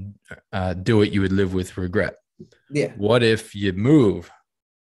didn't do it, you would live with regret. Yeah. What if you move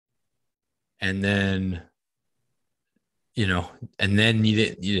and then, and then you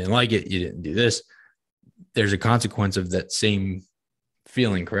didn't like it, you didn't do this? There's a consequence of that same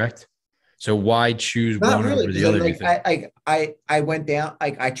feeling, correct? So why choose Not one really, over the because other? like I went down,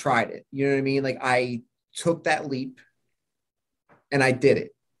 like I tried it. You know what I mean? Like I took that leap and I did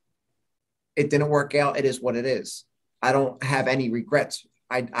it. It didn't work out. It is what it is. I don't have any regrets.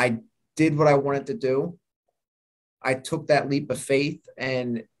 I did what I wanted to do. I took that leap of faith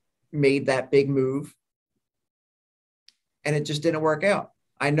and made that big move. And it just didn't work out.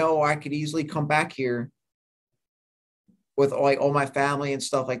 I know I could easily come back here with like all my family and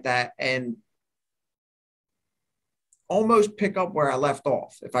stuff like that and almost pick up where I left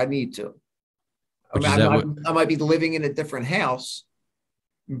off if I need to. I might be living in a different house,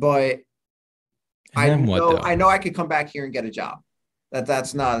 but And then what though? I know I could come back here and get a job.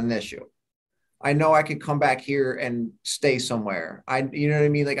 That's not an issue. I know I could come back here and stay somewhere. You know what I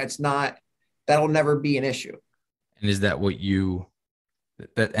mean? Like that'll never be an issue. And is that what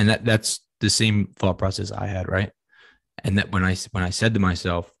that's the same thought process I had, right? And that when I said to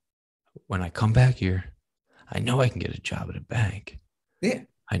myself, when I come back here, I know I can get a job at a bank. Yeah.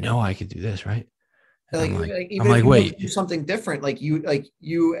 I know I could do this, right? And Like, I'm even if like, you want to wait. do something different, like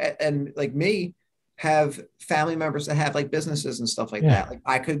you and like me have family members that have like businesses and stuff like Yeah. that. Like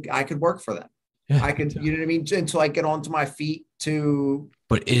I could work for them. Yeah. I could, you know what I mean? Until I get onto my feet to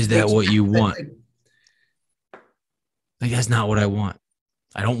But is make that what you want? like, Like, that's not what I want.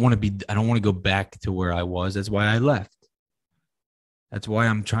 I don't want to go back to where I was. That's why I left. That's why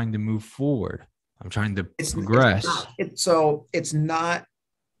I'm trying to move forward. I'm trying to progress. it's not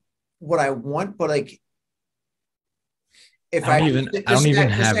what I want, but like if I don't even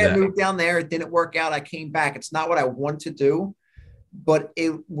just have say I that. moved down there, it didn't work out, I came back. It's not what I want to do, but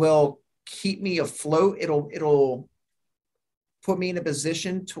it will keep me afloat. It'll put me in a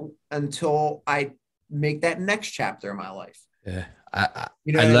position to until I make that next chapter in my life. Yeah.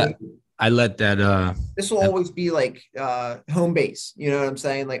 You know I what I let mean? I let that This will always be like home base. You know what I'm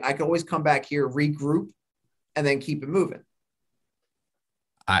saying? Like I can always come back here, regroup, and then keep it moving.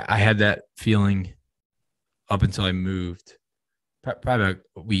 I had that feeling up until I moved,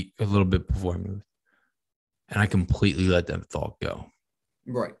 probably a little bit before I moved, and I completely let that thought go.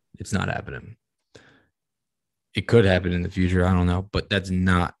 Right. It's not happening. It could happen in the future. I don't know, but that's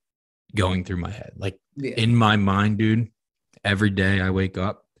not going through my head. Like in my mind, dude, every day I wake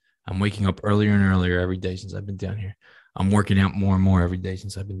up, I'm waking up earlier and earlier every day since I've been down here. I'm working out more and more every day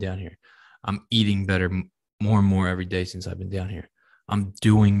since I've been down here. I'm eating better more and more every day since I've been down here. I'm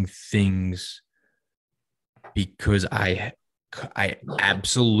doing things because I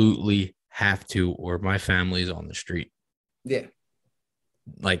absolutely have to, or my family's on the street. Yeah.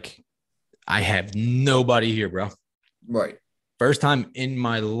 Like I have nobody here, bro. Right. First time in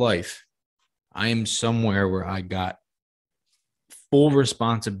my life, I am somewhere where I got full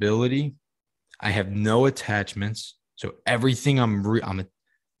responsibility. I have no attachments. So everything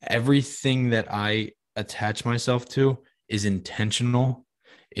everything that I attach myself to is intentional.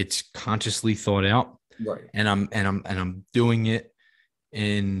 It's consciously thought out. Right. And I'm doing it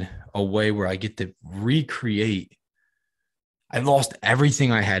in a way where I get to recreate. I lost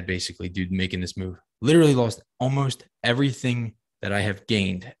everything I had basically, dude, making this move. Literally lost almost everything that I have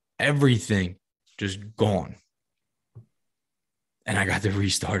gained. Everything just gone. And I got to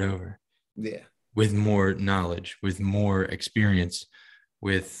restart over. Yeah. With more knowledge, with more experience,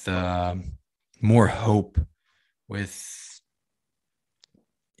 with more hope, with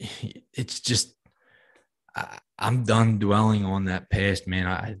it's just I'm done dwelling on that past, man.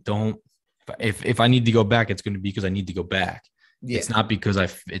 I don't if I need to go back, it's going to be because I need to go back. Yeah. It's not because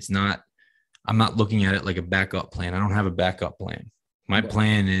I'm not looking at it like a backup plan. I don't have a backup plan. My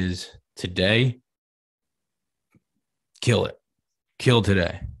plan is today, kill it. Kill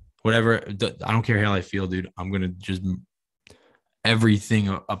today. Whatever. I don't care how I feel, dude. I'm going to just everything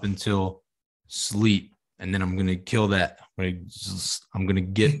up until sleep. And then I'm going to kill that. I'm going to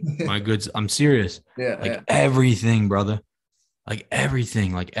get my goods. I'm serious. Yeah. Everything, brother. Like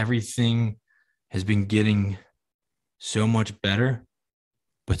everything has been getting so much better,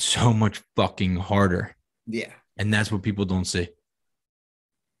 but so much fucking harder. Yeah. And that's what people don't see.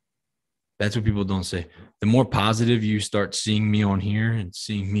 That's what people don't say. The more positive you start seeing me on here and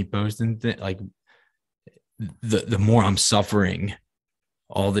seeing me posting, the more I'm suffering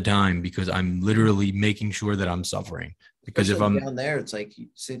all the time because I'm literally making sure that I'm suffering. Because especially if I'm down there, it's like you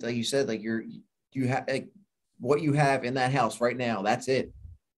said, like you have like what you have in that house right now. That's it.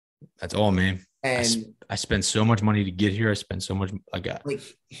 That's all, man. And I spent so much money to get here. I spent so much. Like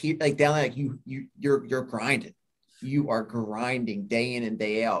here, like down there, like you're grinding. You are grinding day in and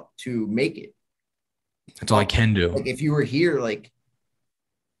day out to make it. That's all I can do. Like if you were here, like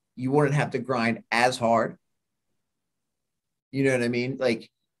you wouldn't have to grind as hard. You know what I mean? Like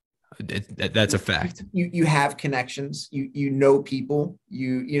that's a fact. You have connections. You know people.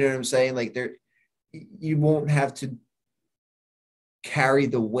 You know what I'm saying? Like you won't have to carry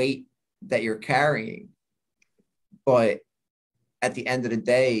the weight that you're carrying. But at the end of the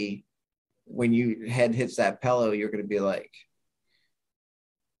day, when your head hits that pillow, you're going to be like,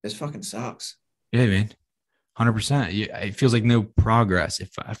 this fucking sucks. Yeah, man. 100%. It feels like no progress.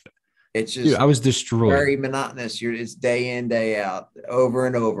 It's just, dude, I was destroyed. Very monotonous. It's day in, day out, over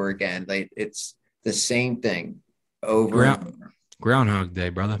and over again. Like it's the same thing over and over. Groundhog Day,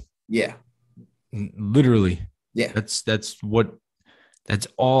 brother. Yeah. Literally. Yeah. That's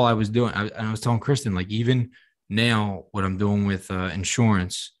all I was doing. I was telling Kristen, like even now what I'm doing with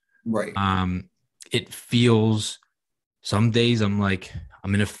insurance, right. It feels some days I'm like,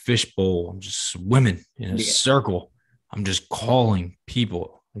 I'm in a fishbowl. I'm just swimming in a circle. I'm just calling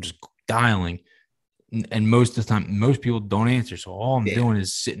people. I'm just dialing. And most of the time, most people don't answer. So all I'm Yeah. doing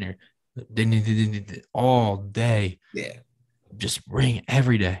is sitting there all day, Yeah. just ring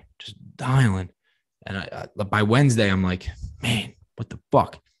every day, just dialing. And by Wednesday, I'm like, man, what the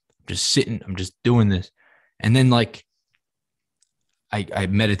fuck? I'm just sitting, I'm just doing this. And then like I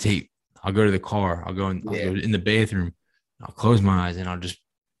meditate. I'll go to the car. I'll go in the bathroom. I'll close my eyes and I'll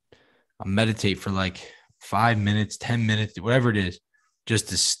meditate for like 5 minutes, 10 minutes, whatever it is, just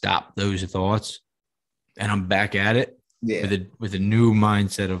to stop those thoughts. And I'm back at it with a new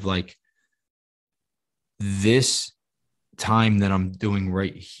mindset of like, this time that I'm doing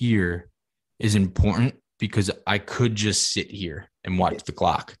right here is important because I could just sit here and watch the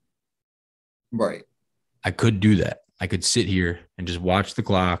clock. Right. I could do that. I could sit here and just watch the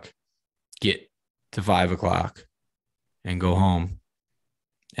clock, get to 5 o'clock and go home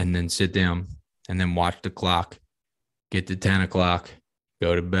and then sit down and then watch the clock, get to 10 o'clock,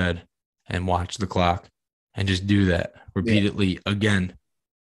 go to bed and watch the clock and just do that repeatedly again.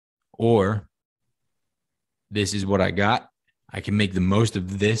 Or this is what I got. I can make the most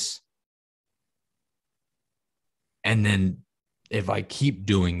of this. And then if I keep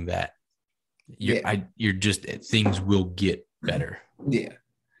doing that, you're just, things will get better. Yeah.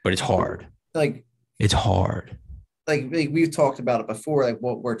 But it's hard. Like, it's hard. Like we've talked about it before, like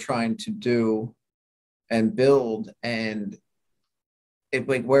what we're trying to do and build, and it,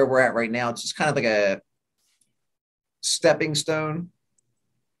 like where we're at right now, it's just kind of like a stepping stone.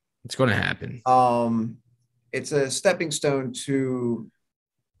 It's going to happen. It's a stepping stone to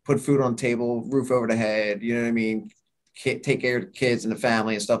put food on the table, roof over the head, you know what I mean? Take care of the kids and the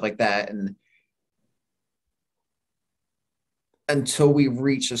family and stuff like that. And until we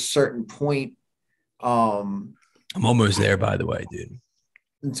reach a certain point, I'm almost there, by the way, dude.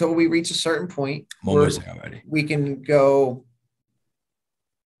 Until we reach a certain point, I'm almost there already. We can go,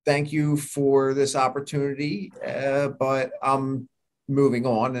 thank you for this opportunity, but I'm moving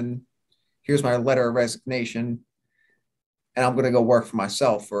on, and here's my letter of resignation, and I'm going to go work for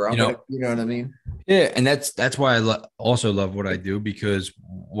myself, or I'm going to, you know what I mean? Yeah, and that's why I also love what I do, because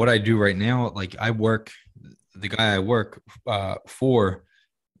what I do right now, like the guy I work for,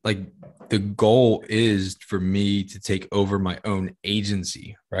 like the goal is for me to take over my own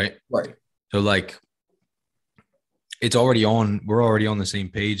agency, right? Right. So like we're already on the same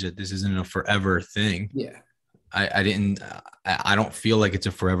page that this isn't a forever thing. Yeah. I don't feel like it's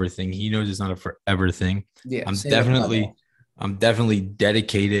a forever thing. He knows it's not a forever thing. Yeah. I'm definitely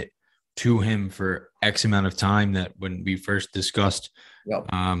dedicated to him for X amount of time. That when we first discussed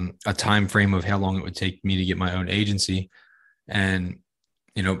a time frame of how long it would take me to get my own agency, and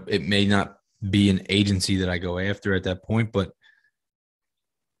it may not be an agency that I go after at that point, but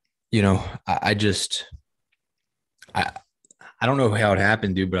I don't know how it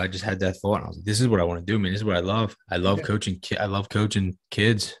happened, dude, but I just had that thought. And I was like, this is what I want to do, man. This is what I love. I love coaching. I love coaching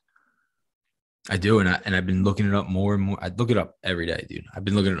kids. I do. And I've been looking it up more and more. I look it up every day, dude. I've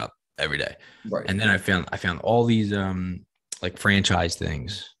been looking it up every day. Right. And then I found all these like franchise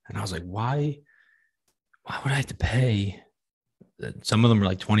things. And I was like, why would I have to pay? Some of them are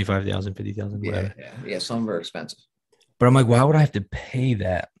like 25,000, 50,000, whatever. Yeah. Some of them are expensive. But I'm like, why would I have to pay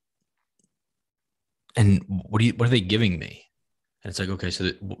that? And what are they giving me? And it's like, okay,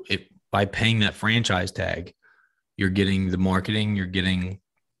 so if by paying that franchise tag, you're getting the marketing, you're getting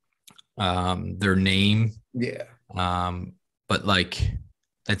their name. Yeah. But like,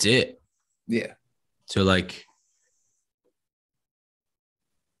 that's it. Yeah. So like,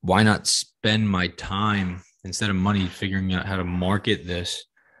 why not spend my time instead of money figuring out how to market this?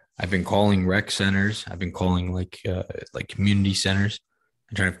 I've been calling rec centers. I've been calling like community centers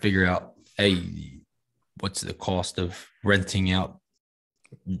and trying to figure out, hey, what's the cost of renting out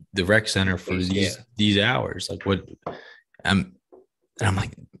the rec center for these hours? Like what? And I'm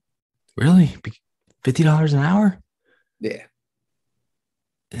like, really? $50 an hour? Yeah.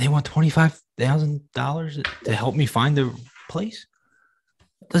 And they want $25,000 to help me find the place?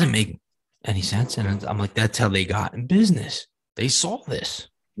 It doesn't make any sense. And I'm like, that's how they got in business. They saw this.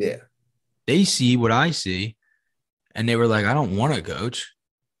 Yeah. They see what I see. And they were like, I don't want to coach,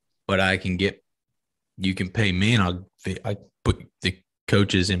 but you can pay me and I put the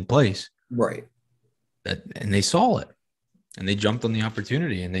coaches in place. Right. And they saw it and they jumped on the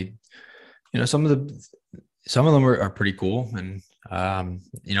opportunity, and they, some of them are pretty cool. And, I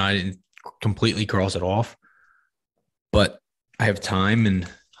didn't completely cross it off, but I have time and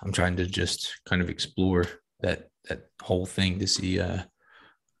I'm trying to just kind of explore that whole thing to see,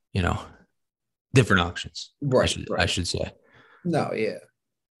 different options. Right. I should say. No. Yeah.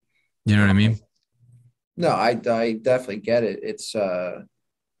 You know what I mean? No, I definitely get it. It's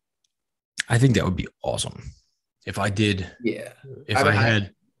I think that would be awesome if I did. Yeah. If I I mean,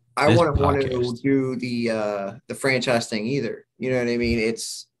 had I this wouldn't want to podcast. do the franchise thing either. You know what I mean?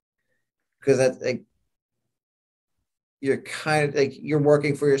 It's because that's like you're kind of like you're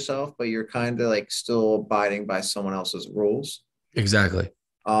working for yourself, but you're kind of like still abiding by someone else's rules. Exactly.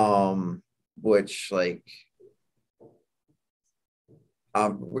 Um, which like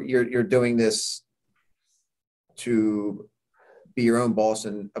you're doing this to be your own boss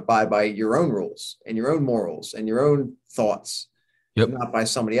and abide by your own rules and your own morals and your own thoughts, Yep. not by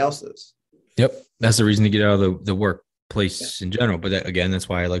somebody else's. Yep. That's the reason to get out of the Yeah, workplace in general. But that, again, that's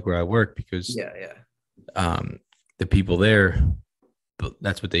why I like where I work because yeah, yeah. um, the people there,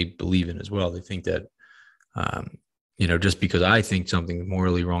 that's what they believe in as well. They think that, um, just because I think something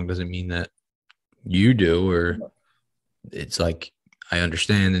morally wrong doesn't mean that you do, or it's like I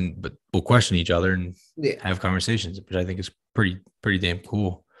understand, but we'll question each other and Yeah. have conversations, which I think is pretty damn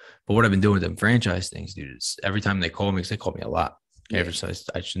cool. But what I've been doing with them franchise things, dude, is every time they call me, because they call me a lot. Yeah.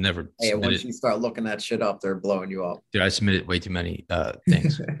 I should never Hey, submit once it. you start looking that shit up, they're blowing you up. Dude, I submitted way too many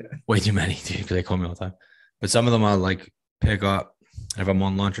things, way too many, dude, because they call me all the time. But some of them I'll like pick up. If I'm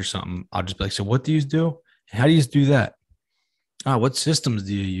on lunch or something, I'll just be like, "So what do you do? How do you do that? Ah, what systems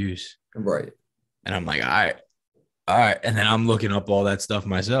do you use?" Right. And I'm like, all right," and then I'm looking up all that stuff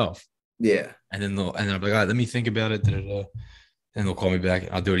myself. Yeah. And then I'm like, all right, let me think about it. Da, da, da. And they'll call me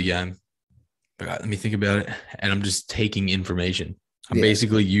back. I'll do it again. But let me think about it. And I'm just taking information. I'm Yeah.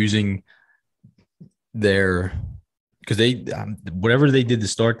 basically using their because they whatever they did to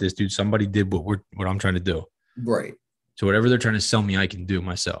start this, dude. Somebody did what I'm trying to do. Right. So whatever they're trying to sell me, I can do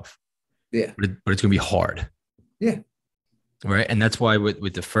myself. Yeah. But it's gonna be hard, Yeah. right? And that's why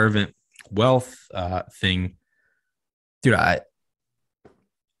with the fervent wealth thing, dude, I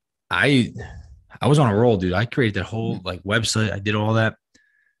I was on a roll, dude. I created that whole like website. I did all that.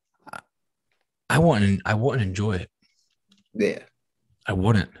 I wouldn't enjoy it. Yeah. I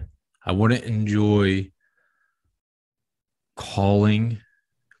wouldn't. I wouldn't enjoy calling,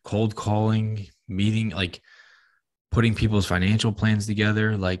 cold calling, meeting, like putting people's financial plans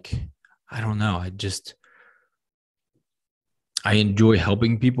together. Like, I don't know. I enjoy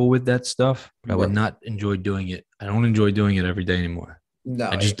helping people with that stuff, but I would Right. not enjoy doing it. I don't enjoy doing it every day anymore.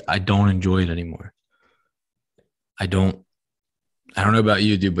 No. Yeah. I don't enjoy it anymore. I don't, I don't know about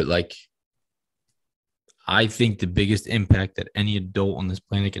you, dude, but like, I think the biggest impact that any adult on this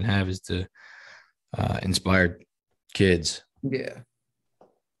planet can have is to inspire kids, Yeah.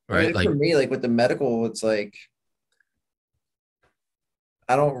 I right? mean, for Like, me, like with the medical, it's like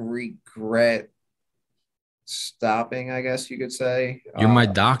I don't regret stopping, I guess you could say. you're my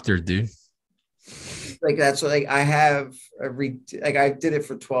doctor, dude. Like that's like I have like I did it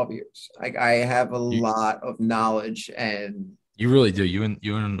for 12 years. Like I have a You, lot of knowledge and you really do. You and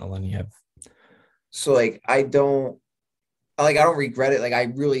Eleni have. so I don't regret it. Like I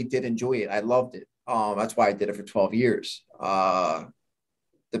really did enjoy it. I loved it. That's why I did it for 12 years.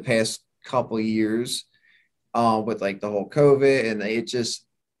 The past couple of years, with like the whole COVID and it just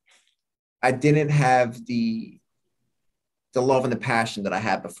I didn't have the love and the passion that I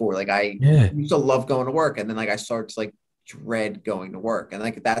had before. Like I Yeah. used to love going to work, and then like I started to like dread going to work, and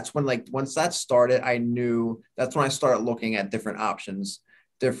like that's when like once that started, I knew that's when I started looking at different options,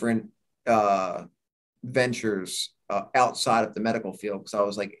 different uh, ventures outside of the medical field because I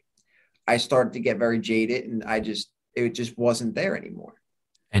was like I started to get very jaded, and it just wasn't there anymore.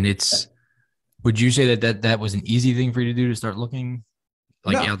 And would you say that was an easy thing for you to do to start looking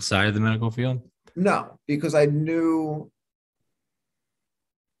like No, outside of the medical field? no, because I knew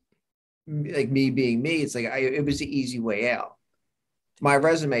like me being me, it's like it was the easy way out. My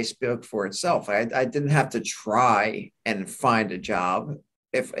resume spoke for itself. I didn't have to try and find a job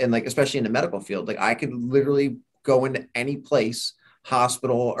if and like especially in the medical field, like I could literally go into any place,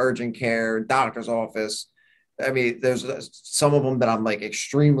 hospital, urgent care, doctor's office. I mean, there's some of them that I'm like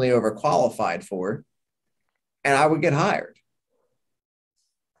extremely overqualified for, and I would get hired.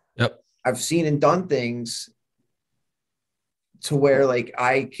 Yep. I've seen and done things to where like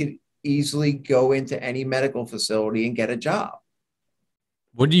I could easily go into any medical facility and get a job.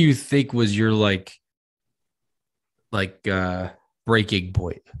 What do you think was your breaking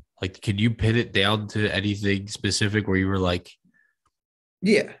point? Like, could you pin it down to anything specific where you were like,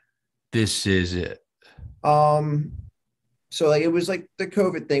 Yeah. this is it? Um, so like it was like the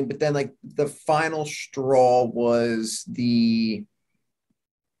COVID thing, but then like the final straw was the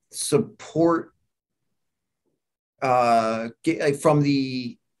support like from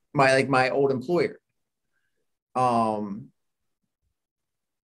my old employer. Um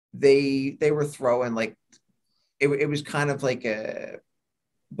they were throwing like it was kind of like a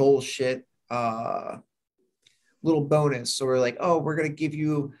bullshit little bonus, or like, oh, we're going to give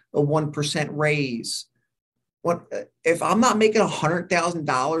you a 1% raise. What if I'm not making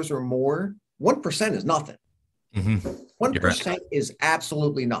 $100,000 or more? 1% is nothing. Mm-hmm. 1% is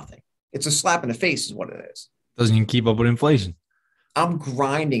absolutely nothing. It's a slap in the face is what it is. Doesn't even keep up with inflation. I'm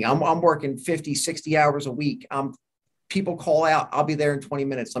grinding. I'm working 50, 60 hours a week. People call out. I'll be there in 20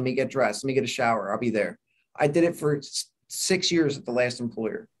 minutes. Let me get dressed. Let me get a shower. I'll be there. I did it for 6 years at the last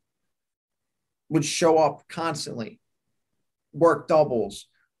employer. Would show up constantly, work doubles,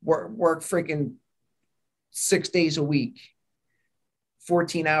 work freaking 6 days a week,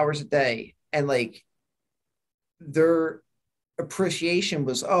 14 hours a day. And like their appreciation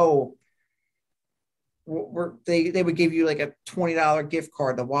was, oh, they would give you like a $20 gift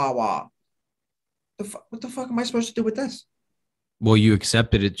card to Wawa. What the fuck am I supposed to do with this? Well, you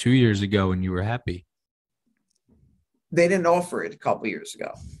accepted it 2 years ago and you were happy. They didn't offer it a couple years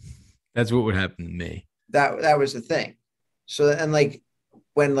ago. That's what would happen to me. That was the thing. So, and like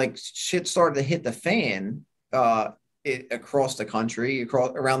when like shit started to hit the fan, across the country,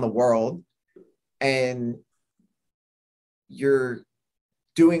 around the world, and you're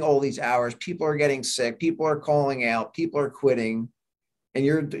doing all these hours, people are getting sick, people are calling out, people are quitting, and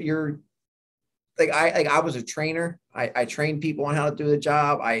you're like I was a trainer. I trained people on how to do the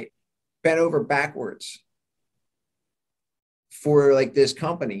job. I bent over backwards for like this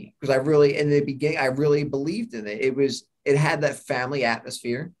company because I really, in the beginning, I really believed in it. It had that family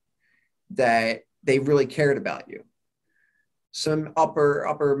atmosphere that they really cared about you. Some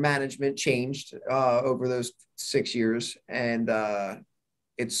upper management changed over those 6 years, and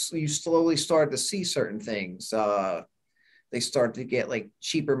you slowly started to see certain things. They started to get like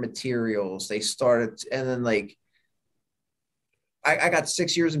cheaper materials. And then like I got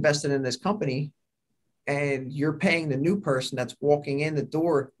 6 years invested in this company, and you're paying the new person that's walking in the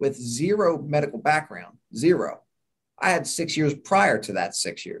door with zero medical background, zero. I had 6 years prior to that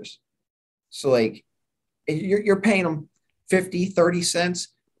 6 years. So like you're paying them 50, 30 cents,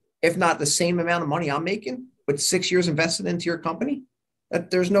 if not the same amount of money I'm making with 6 years invested into your company.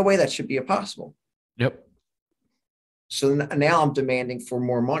 There's no way that should be possible. Yep. So now I'm demanding for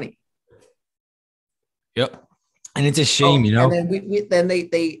more money. Yep. And it's a shame, you know. And then then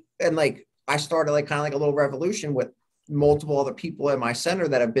they and like I started like kind of like a little revolution with multiple other people at my center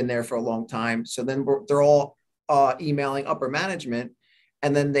that have been there for a long time. So then they're all emailing upper management,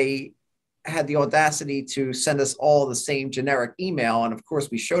 and then they had the audacity to send us all the same generic email. And of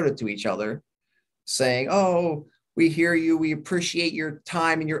course, we showed it to each other saying, oh, we hear you. We appreciate your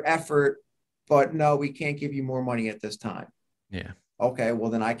time and your effort, but no, we can't give you more money at this time. Yeah. Okay,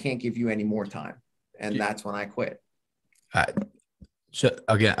 well, then I can't give you any more time. And that's when I quit. So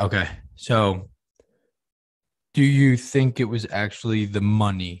again, okay. So do you think it was actually the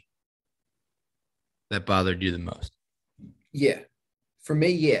money that bothered you the most? Yeah. For me,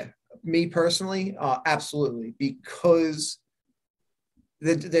 yeah. Me personally, absolutely. Because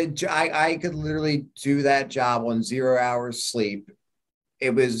I could literally do that job on 0 hours sleep.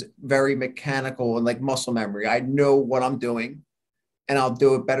 It was very mechanical and like muscle memory. I know what I'm doing, and I'll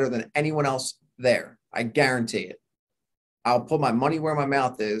do it better than anyone else there. I guarantee it. I'll put my money where my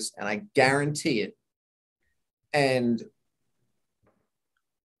mouth is, and I guarantee it. And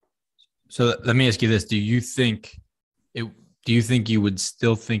so let me ask you this. Do you think you would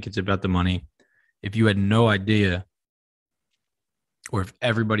still think it's about the money if you had no idea, or if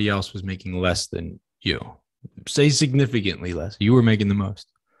everybody else was making less than you? Say significantly less. You were making the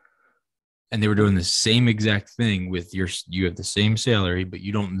most. And they were doing the same exact thing with you have the same salary, but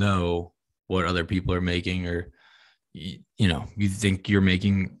you don't know what other people are making, or, you think you're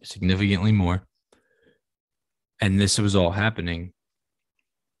making significantly more. And this was all happening.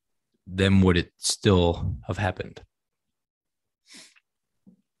 Then would it still have happened?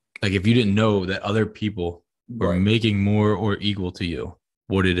 Like if you didn't know that other people were making more or equal to you,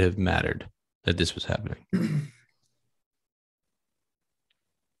 would it have mattered that this was happening?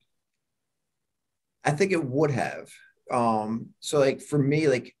 I think it would have. So like for me,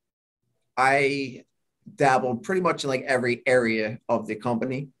 like I dabbled pretty much in like every area of the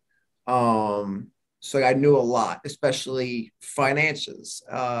company. So I knew a lot, especially finances,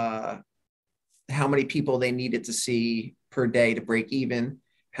 how many people they needed to see per day to break even,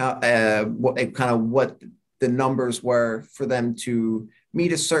 what the numbers were for them to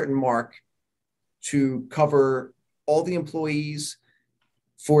meet a certain mark to cover all the employees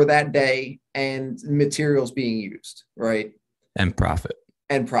for that day and materials being used, right? And profit.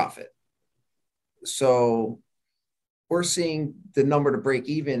 So we're seeing the number to break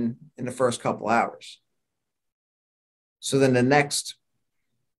even in the first couple hours. So then the next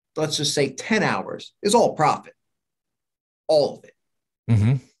let's just say 10 hours is all profit, all of it.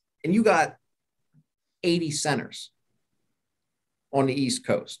 Mm-hmm. And you got 80 centers on the East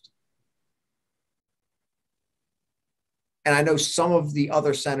Coast. And I know some of the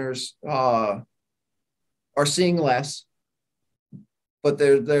other centers are seeing less, but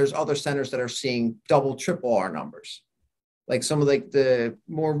there's other centers that are seeing double, triple our numbers. Like some of the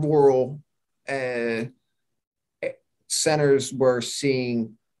more rural centers were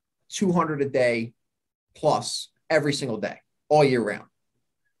seeing 200 a day plus every single day, all year round.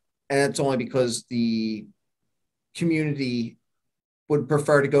 And it's only because the community would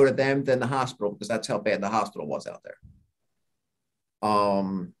prefer to go to them than the hospital, because that's how bad the hospital was out there.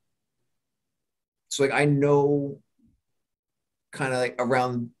 So like I know kind of like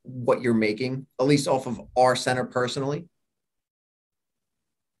around what you're making, at least off of our center personally.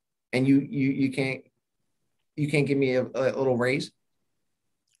 And you can't give me a little raise.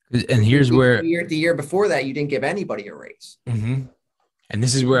 And here's where the year before that, you didn't give anybody a raise. Mm-hmm. And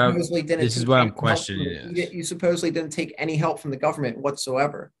this is where I'm questioning it. You supposedly didn't take any help from the government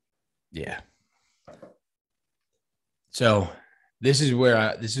whatsoever. Yeah. So this is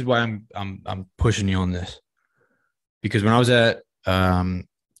why I'm pushing you on this, because when I was at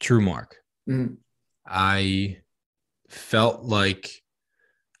TrueMark, I felt like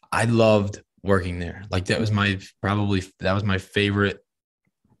I loved working there. Like that was my favorite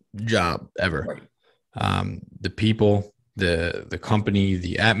job ever. Right. The people, the company,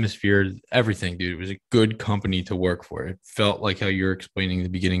 the atmosphere, everything, dude. It was a good company to work for. It felt like how you're explaining the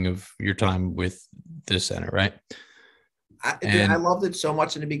beginning of your time with this center, right? I loved it so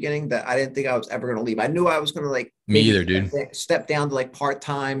much in the beginning that I didn't think I was ever going to leave. I knew I was going to me either, dude. Step down to like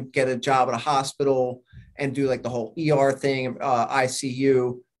part-time, get a job at a hospital and do like the whole ER thing,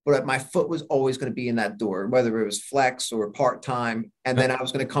 ICU. But my foot was always going to be in that door, whether it was flex or part-time. And then I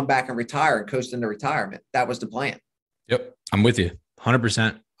was going to come back and retire and coast into retirement. That was the plan. Yep. I'm with you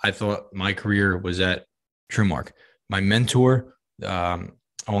 100%. I thought my career was at TrueMark. My mentor, I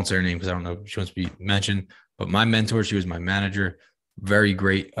won't say her name because I don't know if she wants to be mentioned, but my mentor, she was my manager. Very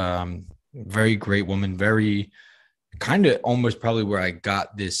great woman. Very kind of almost probably where I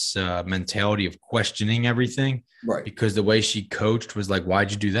got this mentality of questioning everything. Right. Because the way she coached was like, why'd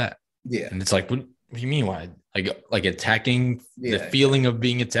you do that? Yeah. And it's like, what do you mean why? Like attacking the feeling of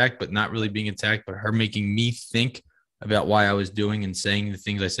being attacked, but not really being attacked, but her making me think about why I was doing and saying the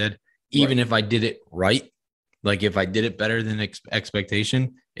things I said, even if I did it right. Like if I did it better than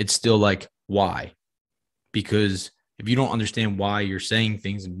expectation, it's still like, why? Because if you don't understand why you're saying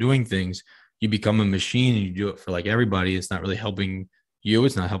things and doing things, you become a machine and you do it for like everybody. It's not really helping you.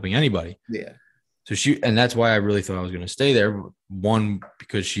 It's not helping anybody. Yeah. So and that's why I really thought I was going to stay there. One,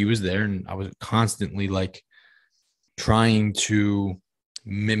 because she was there and I was constantly like trying to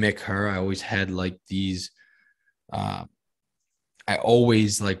mimic her. I always had like these, I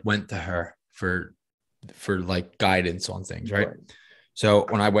always like went to her for like guidance on things. Right. So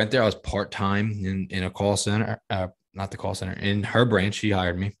when I went there, I was part-time in a call center, not the call center, in her branch. She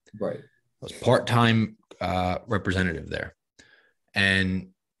hired me. Right. I was part-time representative there and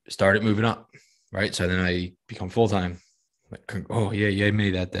started moving up. Right. So then I become full-time. Like, oh yeah, I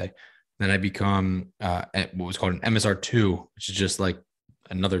made that day. Then I become what was called an MSR2, which is just like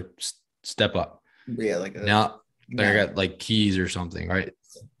another step up. Yeah. Like now I got like keys or something. Right.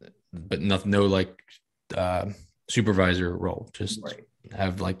 But no like supervisor role, just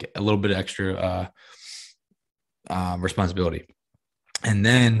have like a little bit extra responsibility. And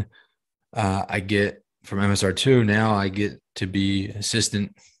then I get from MSR2, now I get to be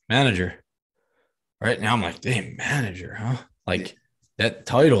assistant manager. Right now I'm like, damn, manager, huh? Like that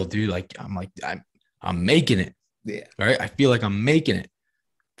title, dude. Like I'm making it. Yeah. Right. I feel like I'm making it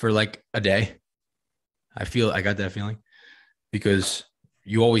for like a day. I got that feeling because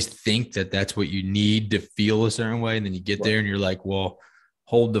you always think that that's what you need to feel a certain way. And then you get there and you're like, well,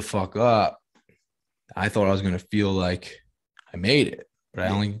 hold the fuck up. I thought I was going to feel like I made it, but I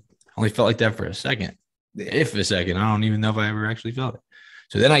only felt like that for a second. If a second, I don't even know if I ever actually felt it.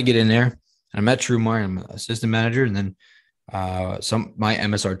 So then I get in there and I'm at TrueMark. I'm an assistant manager. And then my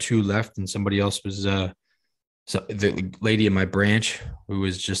MSR2 left and somebody else was the lady in my branch who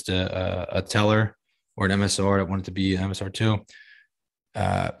was just a teller or an MSR that wanted to be an MSR2.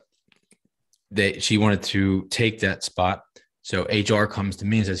 She wanted to take that spot. So HR comes to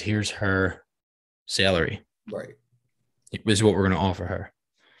me and says, here's her salary. Right. This is what we're going to offer her.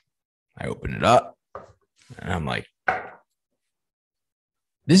 I open it up and I'm like,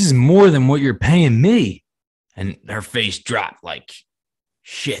 this is more than what you're paying me. And her face dropped like,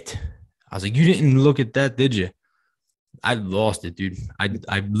 shit. I was like, you didn't look at that, did you? I lost it, dude.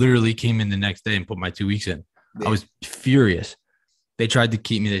 I literally came in the next day and put my 2 weeks in. Yeah. I was furious. They tried to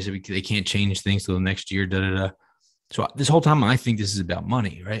keep me. They said they can't change things till the next year. Da da da. So this whole time, I think this is about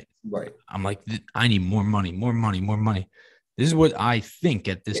money, right? Right. I'm like, I need more money, more money, more money. This is what I think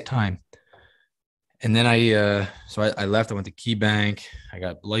at this time. And then I left. I went to Key Bank. I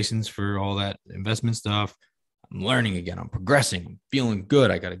got licensed for all that investment stuff. I'm learning again. I'm progressing. I'm feeling good.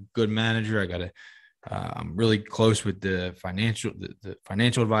 I got a good manager. I'm really close with the financial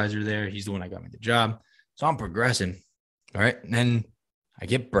advisor there. He's the one that got me the job. So I'm progressing. All right. And then I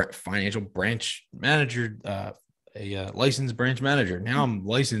get financial branch manager, a licensed branch manager. Now I'm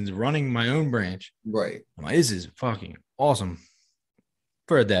licensed running my own branch. Right. I'm like, this is fucking awesome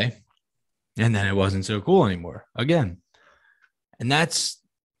for a day. And then it wasn't so cool anymore again. And that's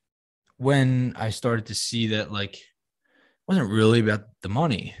when I started to see that, like, it wasn't really about the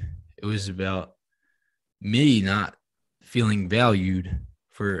money. It was about me not feeling valued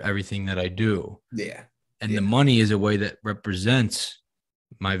for everything that I do. Yeah. And the money is a way that represents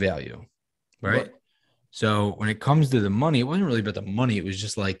my value. Right? So when it comes to the money, it wasn't really about the money. It was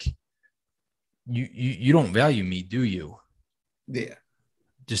just like, you don't value me, do you? Yeah.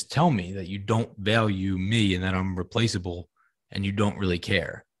 Just tell me that you don't value me and that I'm replaceable and you don't really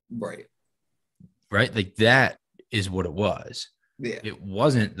care. Right. Right? Like, that is what it was. Yeah. It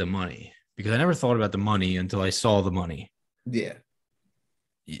wasn't the money, because I never thought about the money until I saw the money. Yeah.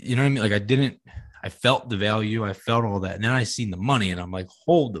 You know what I mean? Like, I felt the value. I felt all that. And then I seen the money and I'm like,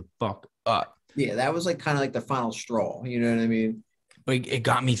 hold the fuck up. Yeah. That was like kind of like the final straw. You know what I mean? But it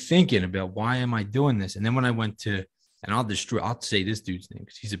got me thinking about, why am I doing this? And then when I went to, and I'll say this dude's name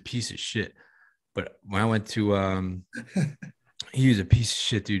because he's a piece of shit. But when I went to, he was a piece of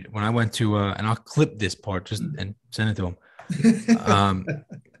shit, dude. When I went to, and I'll clip this part just and send it to him.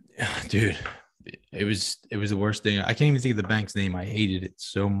 Dude, it was the worst thing. I can't even think of the bank's name. I hated it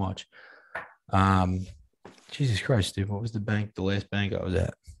so much. Jesus Christ, dude. What was the last bank I was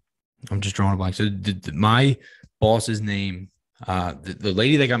at? I'm just drawing a blank. So my boss's name, the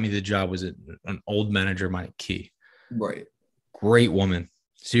lady that got me the job was an old manager of mine at Key. Right. Great woman.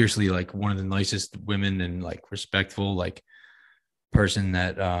 Seriously, like one of the nicest women, and like respectful, like person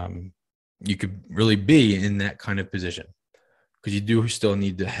that you could really be in that kind of position. Because you do still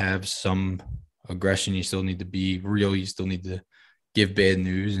need to have some aggression. You still need to be real. You still need to give bad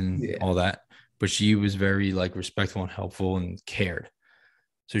news and all that. But she was very like respectful and helpful and cared.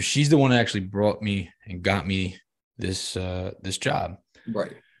 So she's the one that actually brought me and got me this job.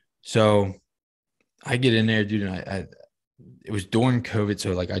 Right. So I get in there, dude, and it was during COVID,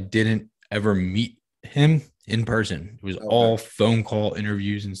 so like I didn't ever meet him in person. It was all phone call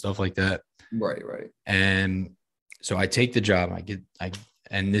interviews and stuff like that. Right, right. And so I take the job.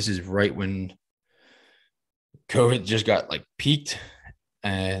 And this is right when COVID just got like peaked,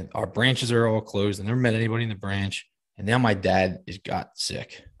 and our branches are all closed. I never met anybody in the branch, and now my dad got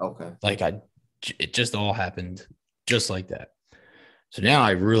sick. Okay. Like it just all happened just like that. So now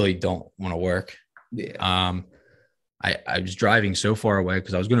I really don't want to work. Yeah. I was driving so far away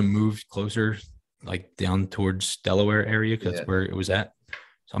because I was going to move closer, like down towards Delaware area, because that's where it was at.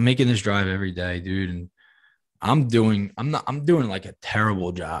 So I'm making this drive every day, dude, and I'm doing like a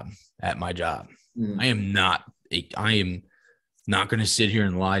terrible job at my job. I am not going to sit here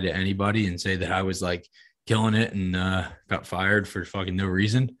and lie to anybody and say that I was like killing it and got fired for fucking no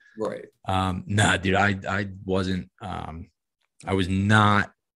reason. Right. Nah, dude, I wasn't. I was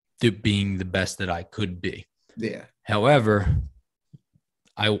not being the best that I could be. Yeah. However,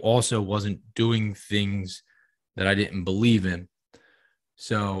 I also wasn't doing things that I didn't believe in.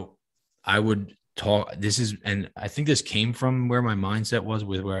 So I would talk. And I think this came from where my mindset was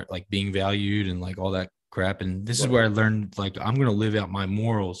with where like being valued and like all that crap. And this is where I learned, like, I'm going to live out my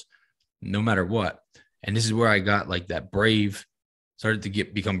morals no matter what. And this is where I got like that started to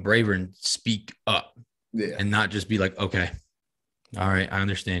become braver and speak up. Yeah. And not just be like, okay, all right, I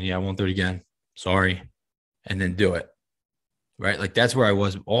understand. Yeah, I won't do it again. Sorry. And then do it. Right? Like, that's where I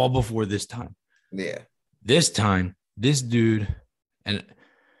was all before this time. Yeah. This time, this dude, and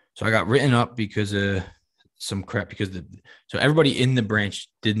so I got written up because of some crap, so everybody in the branch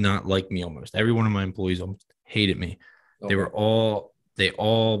did not like me almost. Every one of my employees almost hated me. Okay. They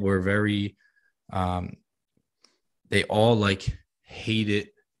all were very, they all like hated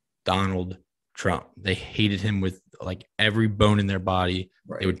Donald Trump. They hated him with like every bone in their body.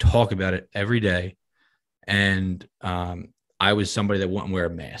 Right. They would talk about it every day. And I was somebody that wouldn't wear a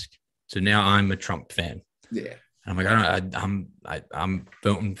mask. So now I'm a Trump fan. Yeah. I'm like, I'm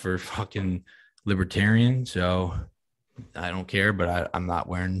voting for fucking libertarian. So I don't care, but I'm not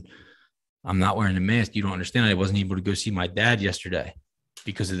wearing I'm not wearing a mask. You don't understand. I wasn't able to go see my dad yesterday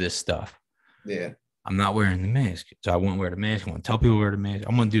because of this stuff. Yeah. I'm not wearing the mask. So I won't wear the mask. I want to tell people to wear the mask.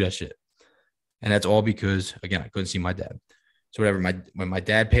 I'm going to do that shit. And that's all because, again, I couldn't see my dad. So whatever, when my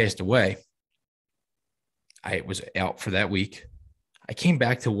dad passed away, I was out for that week. I came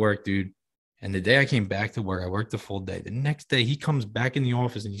back to work, dude. And the day I came back to work, I worked the full day. The next day, he comes back in the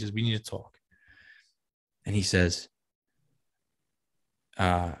office and he says, we need to talk. And he says,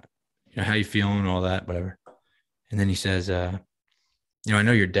 how you feeling and all that, whatever. And then he says, I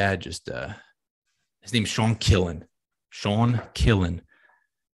know your dad just, his name's Sean Killen.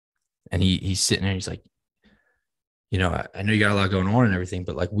 And he's sitting there. He's like, I know you got a lot going on and everything,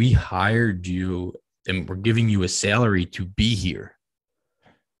 but like we hired you and we're giving you a salary to be here.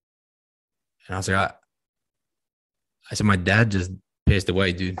 And I was like, I said, my dad just passed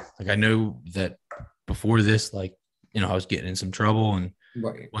away, dude. Like I know that before this, like, I was getting in some trouble and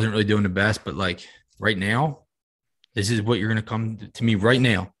wasn't really doing the best, but like right now, this is what you're going to come to me right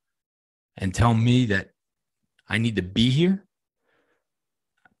now and tell me that I need to be here.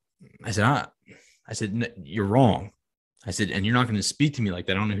 I said, you're wrong. I said, and you're not going to speak to me like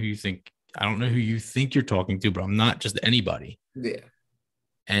that. I don't know who you think you're talking to, but I'm not just anybody. Yeah.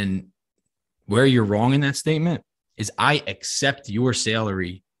 And where you're wrong in that statement is I accept your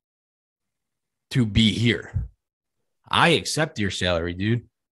salary to be here. I accept your salary, dude.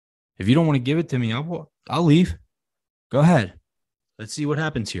 If you don't want to give it to me, I'll leave. Go ahead. Let's see what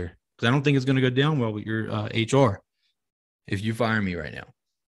happens here. Because I don't think it's going to go down well with your HR if you fire me right now.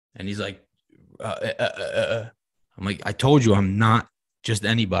 And he's like, I'm like, I told you I'm not just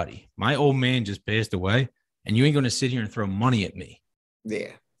anybody. My old man just passed away, and you ain't going to sit here and throw money at me.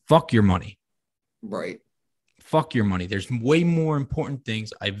 Yeah. Fuck your money. Right. Fuck your money. There's way more important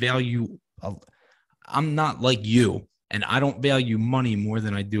things I value. I'm not like you, and I don't value money more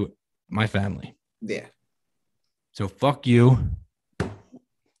than I do my family. Yeah. So fuck you.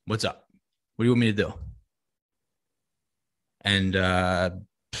 What's up? What do you want me to do? And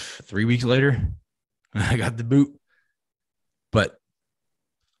 3 weeks later, I got the boot. But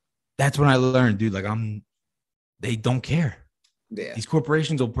that's when I learned, dude, like they don't care. Yeah. These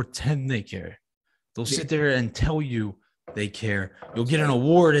corporations will pretend they care. They'll sit there and tell you they care. You'll get an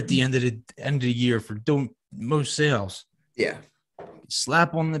award at the end of the year for doing most sales. Yeah.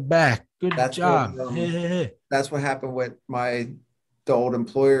 Slap on the back. Good job. Hey. That's what happened with the old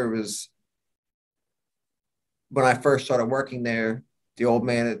employer. Was when I first started working there, the old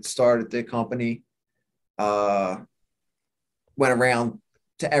man that started the company went around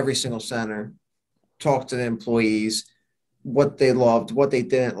to every single center, talked to the employees, what they loved, what they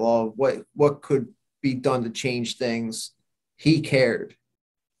didn't love, what could be done to change things. He cared.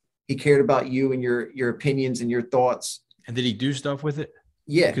 He cared about you and your opinions and your thoughts. And did he do stuff with it?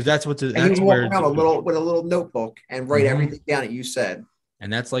 Yeah, because that's what he would walk around with a little notebook and write everything down that you said.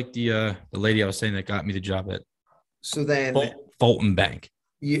 And that's like the lady I was saying that got me the job at. So then Fulton Bank.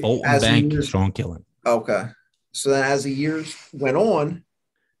 Sean Killen. Okay. So then as the years went on,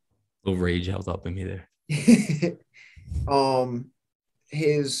 a little rage held up in me there.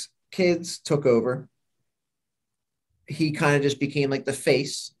 His kids took over. He kind of just became like the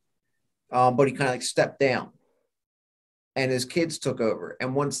face, but he kind of like stepped down. And his kids took over.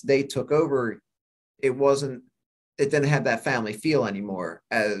 And once they took over, it didn't have that family feel anymore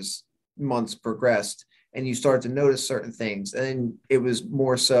as months progressed. And you started to notice certain things. And then it was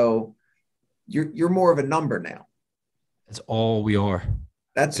more so, you're more of a number now. That's all we are.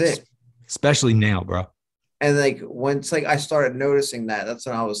 That's it. Especially now, bro. And like once I started noticing that, that's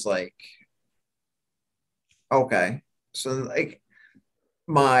when I was like, okay. So like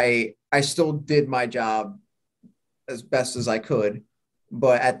I still did my job as best as I could,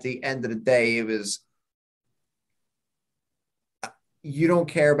 but at the end of the day, it was, you don't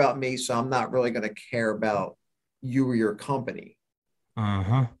care about me, so I'm not really going to care about you or your company.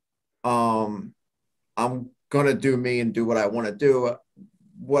 I'm going to do me and do what I want to do.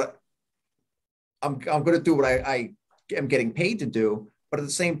 I'm going to do what I am getting paid to do, but at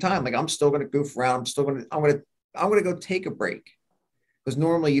the same time, like I'm still going to goof around. I'm going to go take a break, because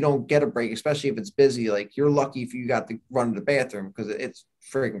normally you don't get a break, especially if it's busy. Like you're lucky if you got to run to the bathroom, because it's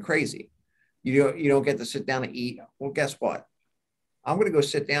freaking crazy. You don't get to sit down and eat. Well, guess what? I'm going to go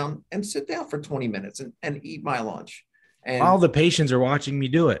sit down for 20 minutes and eat my lunch. And all the patients are watching me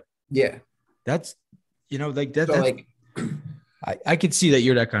do it. Yeah. That's, like that. So like, I could see that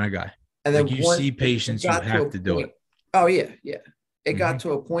you're that kind of guy. And then you see patients, you have to do it. Oh yeah. Yeah. It got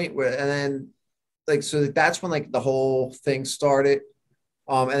to a point where, and then like, so that's when like the whole thing started.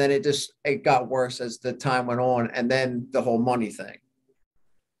 And then it got worse as the time went on. And then the whole money thing.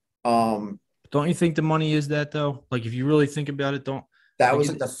 Don't you think the money is that though? Like if you really think about it, don't that like was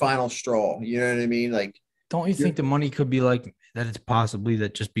like the final straw. You know what I mean? Like, don't you you're, think the money could be like that? It's possibly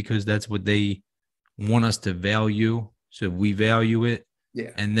that just because that's what they want us to value, so we value it.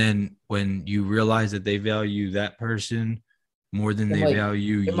 yeah. And then when you realize that they value that person more than And they like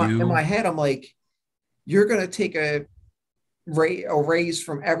value in my you, head, I'm like, you're gonna take a raise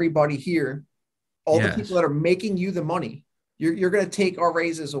from everybody here, all the people yes. that are making you the money. You're gonna take our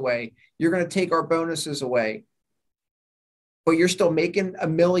raises away. You're gonna take our bonuses away, but you're still making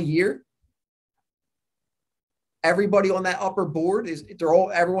 $1 million a year. Everybody on that upper board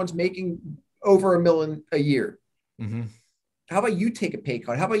everyone's making over $1 million a year. Mm-hmm. How about you take a pay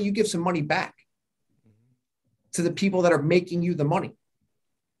cut? How about you give some money back to the people that are making you the money?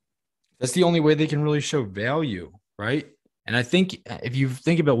 That's the only way they can really show value, right? And I think if you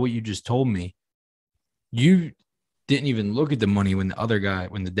think about what you just told me, you didn't even look at the money when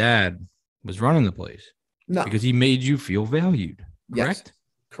the dad was running the place No. because he made you feel valued, Yes. correct?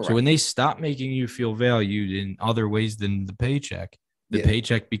 So when Correct. they stop making you feel valued in other ways than the Yeah.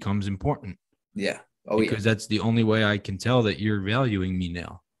 paycheck becomes important Yeah. Oh yeah. because that's the only way I can tell that you're valuing me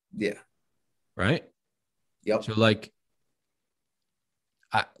now, Yeah. right? Yep. So like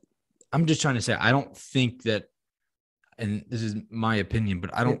I I'm just trying to say I don't think that, and this is my opinion,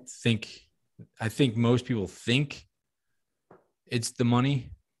 but Yeah. I think most people think it's the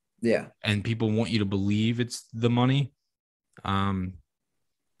money Yeah. and people want you to believe it's the money. Um,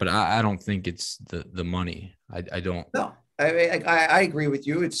 but I don't think it's the money. I don't. No. I agree with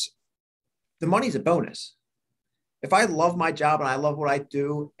you. It's the money's a bonus. If I love my job and I love what I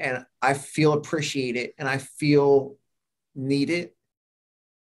do and I feel appreciated and I feel needed,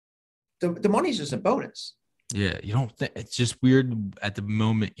 the money's just a bonus. Yeah, you don't think it's just weird at the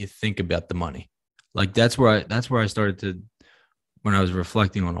moment you think about the money. Like that's where I started to when I was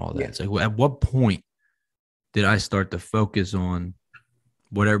reflecting on all that. Yeah. It's like well, at what point did I start to focus on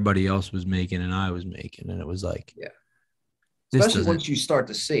what everybody else was making and I was making? And it was like Yeah. this Especially doesn't once you start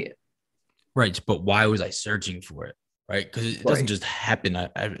to see it. right, but why was I searching for it? Right? Because it doesn't Right. just happen. I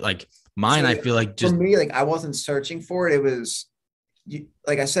like mine, So I feel like for just me, like I wasn't searching for it. It was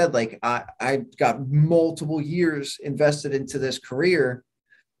like I said, like I got multiple years invested into this career.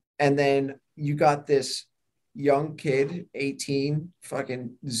 And then you got this young kid, 18,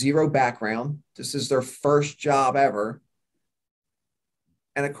 fucking zero background. This is their first job ever.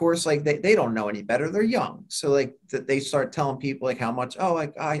 And of course, like they don't know any better. They're young. So like they start telling people like how much, oh,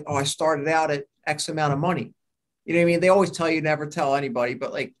 like I started out at X amount of money. You know what I mean? They always tell you never tell anybody,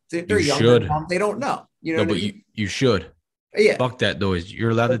 but like they're you young, they're should. dumb, they don't know. You know No, what I but mean? you should. Yeah. Fuck that noise. You're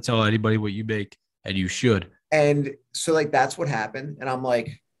allowed to tell anybody what you make, and you should. And so like that's what happened. And I'm like,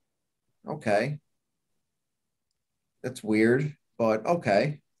 okay, that's weird, but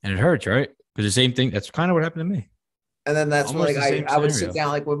okay. And it hurts, right? Because the same thing. That's kind of what happened to me. And then that's when Almost like the I, same I would sit scenario. down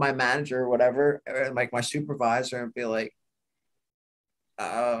like with my manager or whatever, or like my supervisor and be like,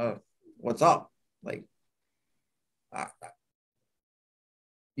 what's up? Like, uh,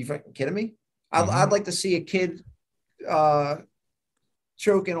 you fucking kidding me? I'd Mm-hmm. like to see a kid uh,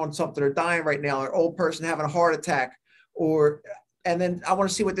 choking on something or dying right now, or an old person having a heart attack, or and then I want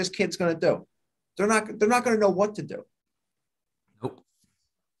to see what this kid's going to do. They're not going to know what to do, Nope.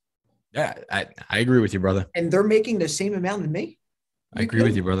 Yeah, I agree with you, brother. and they're making the same amount as me. I You're agree with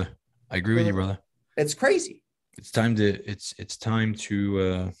kidding you, me? brother. I agree with you, brother. It's crazy. It's time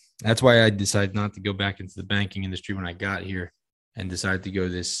to that's why I decided not to go back into the banking industry when I got here and decided to go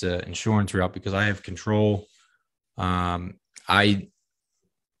this insurance route because I have control. I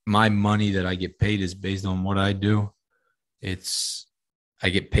my money that I get paid is based on what I do. It's I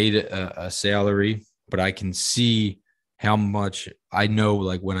get paid a salary, but I can see how much I know,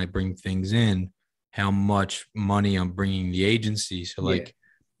 like when I bring things in, how much money I'm bringing the agency. So Yeah, like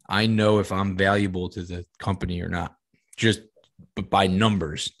I know if I'm valuable to the company or not, just but by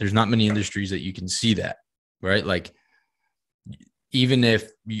numbers. There's not many industries that you can see that, right? Like even if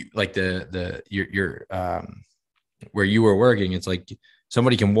you like the your where you were working, it's like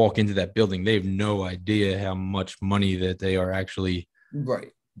somebody can walk into that building. They have no idea how much money that they are actually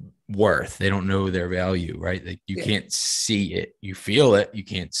right. worth. They don't know their value, right? Like you Yeah, can't see it. You feel it. You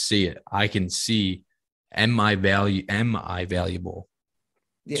can't see it. I can see, am I valuable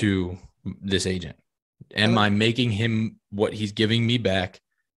yeah. to this agent? And Am like, I making him what he's giving me back?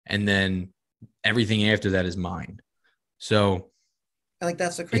 And then everything after that is mine. So and like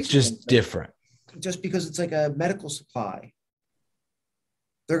that's the it's crazy thing. just Like different. just because it's like a medical supply,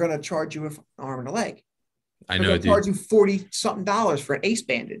 they're going to charge you an arm and a leg. I They're know, going to charge dude. you 40 something dollars for an ACE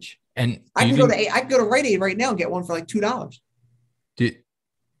bandage. And I do you can go to think, I can go to Rite Aid right now and get one for like $2. do,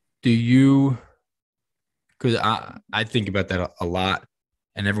 do you, because I think about that a lot,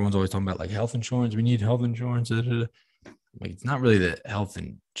 and everyone's always talking about like health insurance. We need health insurance. Da, da, da. Like, it's not really the health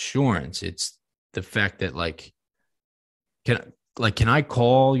insurance. It's the fact that can I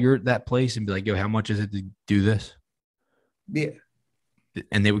call that place and be like, yo, how much is it to do this? Yeah.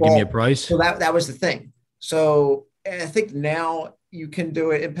 And they would give me a Well, price. so that was the thing. So I think now you can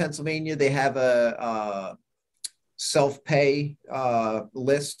do it in Pennsylvania. They have a self-pay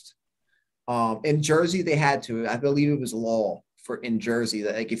list. In Jersey, they had to. I believe it was law for in Jersey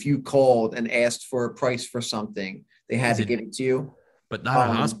that like if you called and asked for a price for something, they had to give it to you. But not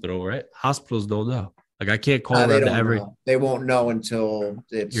a hospital, right? Hospitals don't know. Like, I can't call They around to don't every. know. They won't know until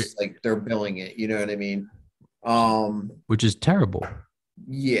You're, it's like they're billing it. You know what I mean? which is terrible.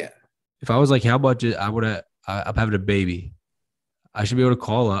 Yeah. If I was like, how much I would have, I'm having a baby, I should be able to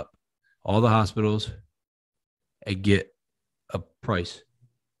call up all the hospitals and get a price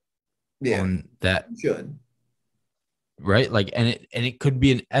Yeah. on that, You should. right? Like, and it could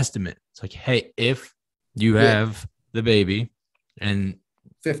be an estimate. It's like, hey, if you Yeah. have the baby and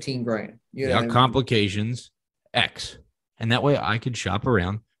 15 grand. You know got what I mean? complications, X, and that way I could shop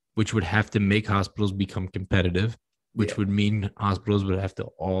around, which would have to make hospitals become competitive, which Yeah. would mean hospitals would have to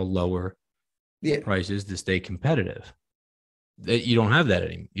all lower Yeah. prices to stay competitive. That you don't have that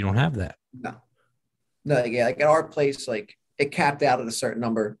anymore. You don't have that. No. No, yeah, like at our place, like it capped out at a certain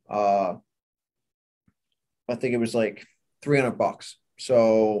number. I think it was like $300.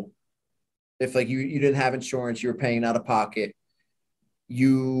 So if like you didn't have insurance, you were paying out of pocket,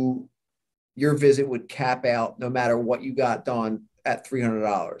 you your visit would cap out no matter what you got done at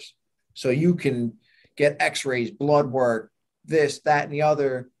 $300. So you can get x-rays, blood work, this, that, and the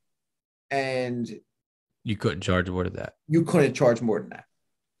other, and You couldn't charge more than that. you couldn't charge more than that.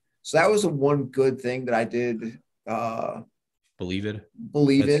 So that was the one good thing that I did Believe it.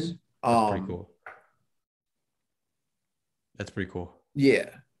 believe That's, in. that's pretty cool. That's pretty cool. Yeah.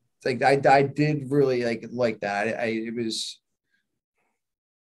 It's like I did really like that. It was,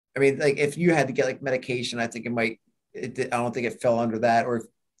 I mean, like if you had to get like medication, I think I don't think it fell under that. Or if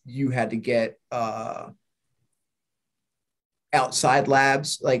you had to get outside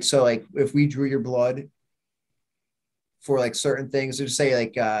labs, like, so like if we drew your blood for like certain things, just say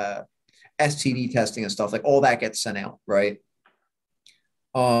like STD testing and stuff, like all that gets sent out, right?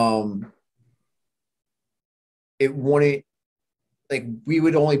 Um, it wouldn't, like we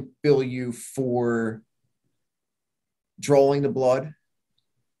would only bill you for drawing the blood,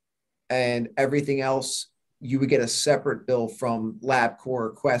 and everything else you would get a separate bill from LabCorp or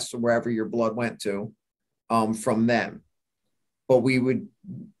Quest or wherever your blood went to, from them. But we would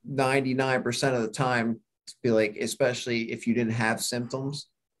 99% of the time be like, especially if you didn't have symptoms,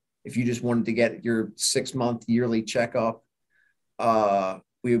 if you just wanted to get your 6-month yearly checkup,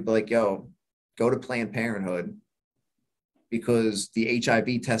 we would be like, yo, go to Planned Parenthood, because the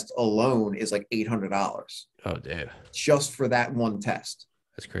HIV test alone is like $800 Oh, damn. just for that one test.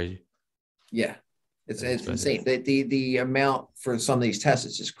 That's crazy. Yeah. It's insane. The amount for some of these tests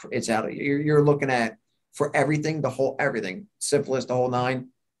is just, it's out of, you're looking at, for everything, everything, syphilis, the whole nine,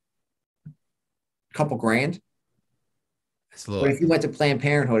 couple grand. But if you went to Planned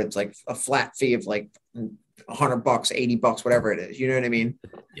Parenthood, it's like a flat fee of like $100, $80, whatever it is. You know what I mean?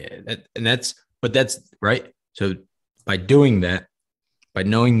 Yeah. That's right. So by doing that, by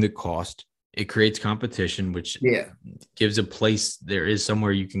knowing the cost, it creates competition, which gives a place, there is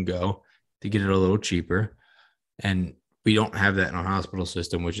somewhere you can go to get it a little cheaper. And we don't have that in our hospital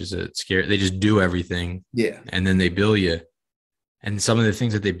system, which is a scary. They just do everything. Yeah. And then they bill you. And some of the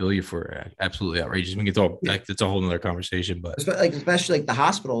things that they bill you for are absolutely outrageous. I mean, it's a whole nother conversation, but especially like the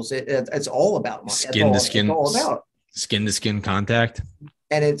hospitals, it's all about money. Skin to skin contact.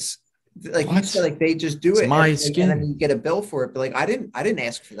 And it's like you said, like they just do it. My skin. And then you get a bill for it. But like I didn't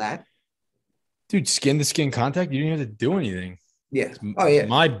ask for that. Dude, skin to skin contact, you didn't have to do anything. Yeah. Oh yeah.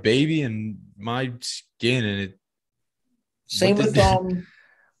 My baby and my skin, and it. Same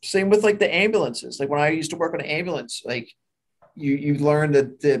with like the ambulances. Like when I used to work on an ambulance, like you learn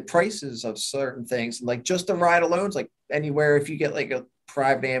the prices of certain things. Like just the ride alone is like anywhere. If you get like a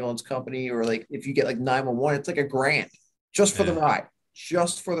private ambulance company, or like if you get like 911, it's like $1,000 just for the ride.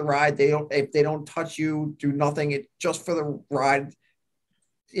 Just for the ride. If they don't touch you, do nothing. It just for the ride.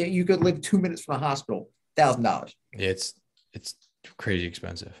 You could live 2 minutes from the hospital, $1,000. Yeah, it's crazy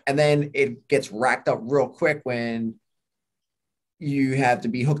expensive. And then it gets racked up real quick when you have to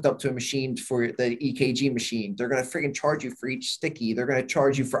be hooked up to a machine for the EKG machine. They're going to freaking charge you for each sticky. They're going to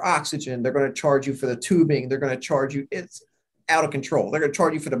charge you for oxygen. They're going to charge you for the tubing. They're going to charge you. It's out of control. They're going to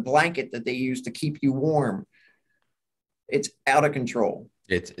charge you for the blanket that they use to keep you warm. It's out of control.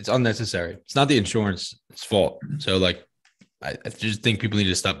 It's unnecessary. It's not the insurance's fault. So like, I just think people need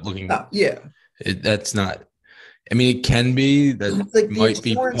to stop looking. Yeah. That's not. I mean, it can be that Like might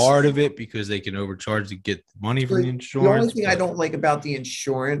be part of it because they can overcharge to get money from the insurance. The only thing I don't like about the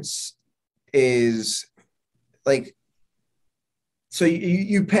insurance is like, so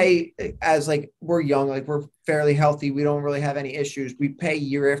you pay as like we're young, like we're fairly healthy. We don't really have any issues. We pay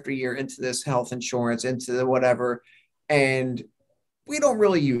year after year into this health insurance, into the whatever, and we don't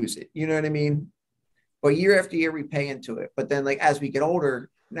really use it. You know what I mean? But year after year, we pay into it. But then like as we get older,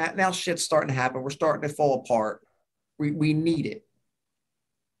 now shit's starting to happen. We're starting to fall apart. We need it.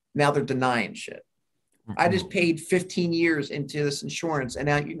 Now they're denying shit. I just paid 15 years into this insurance, and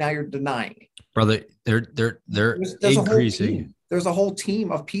now you're denying it. Brother, they're there's increasing. There's a whole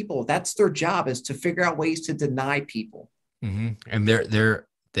team of people. That's their job, is to figure out ways to deny people. Mm-hmm. And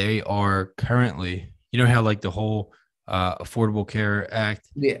they are currently, you know how like the whole Affordable Care Act,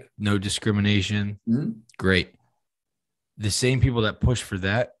 no discrimination, great. The same people that push for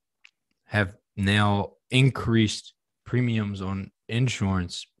that have now increased premiums on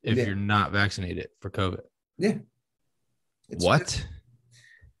insurance if you're not vaccinated for COVID. Yeah. What?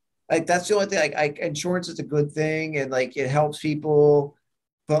 Like that's the only thing. Like insurance is a good thing, and like it helps people,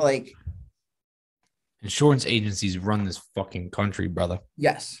 but like insurance agencies run this fucking country, brother.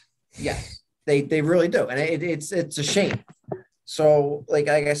 Yes, they really do, and it's a shame. So like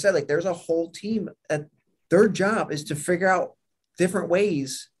I said, like there's a whole team that their job is to figure out different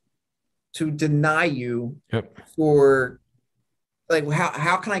ways to deny you for like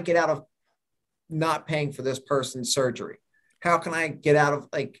how can I get out of not paying for this person's surgery? How can I get out of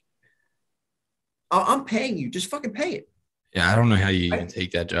like I'm paying you, just fucking pay it. Yeah, I don't know how you even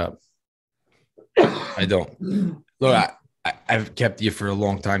take that job. I don't. Look, I've kept you for a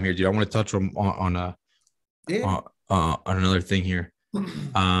long time here, dude. I want to touch on another thing here.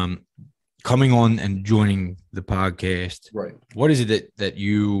 Coming on and joining the podcast. Right. What is it that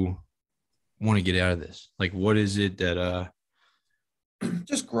you want to get out of this? Like, what is it that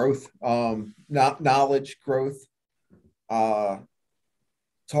just growth, knowledge, growth, talk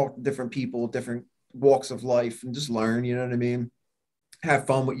to different people, different walks of life, and just learn, you know what I mean? Have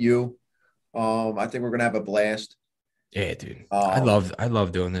fun with you. I think we're gonna have a blast. Yeah, dude. I love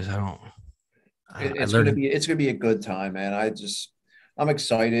doing this. It's gonna be a good time, man. I'm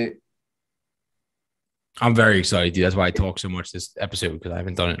excited. I'm very excited, dude. That's why I talk so much this episode, because I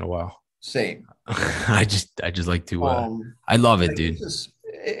haven't done it in a while. Same. I just like to I love it, like, dude.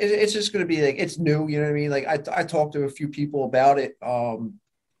 It's just gonna be like, it's new, you know what I mean? Like I talked to a few people about it. Who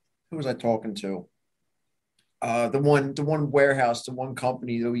was I talking to? The one warehouse, the one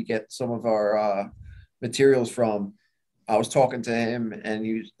company that we get some of our materials from. I was talking to him, and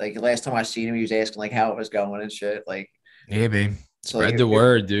he was like, last time I seen him, he was asking like how it was going and shit. Like, yeah, babe. Spread the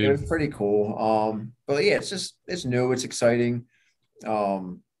word, dude. It was pretty cool. But yeah, it's new, it's exciting.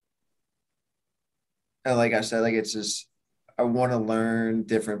 And like I said, like it's just I want to learn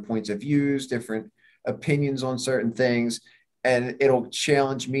different points of views, different opinions on certain things, and it'll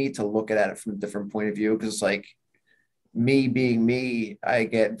challenge me to look at it from a different point of view, because like me being me, I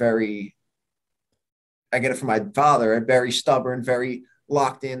get it from my father. I'm very stubborn, very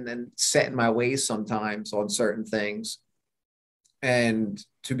locked in and set in my ways sometimes on certain things. And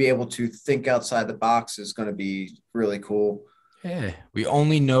to be able to think outside the box is going to be really cool. Yeah, we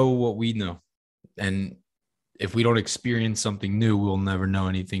only know what we know. And if we don't experience something new, we'll never know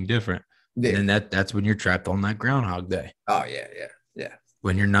anything different. Yeah. And that's when you're trapped on that Groundhog Day. Oh, yeah.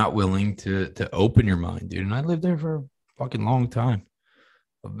 When you're not willing to open your mind, dude. And I lived there for a fucking long time.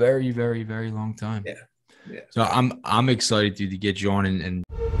 A very, very, very long time. Yeah. So I'm excited, dude, to get you on and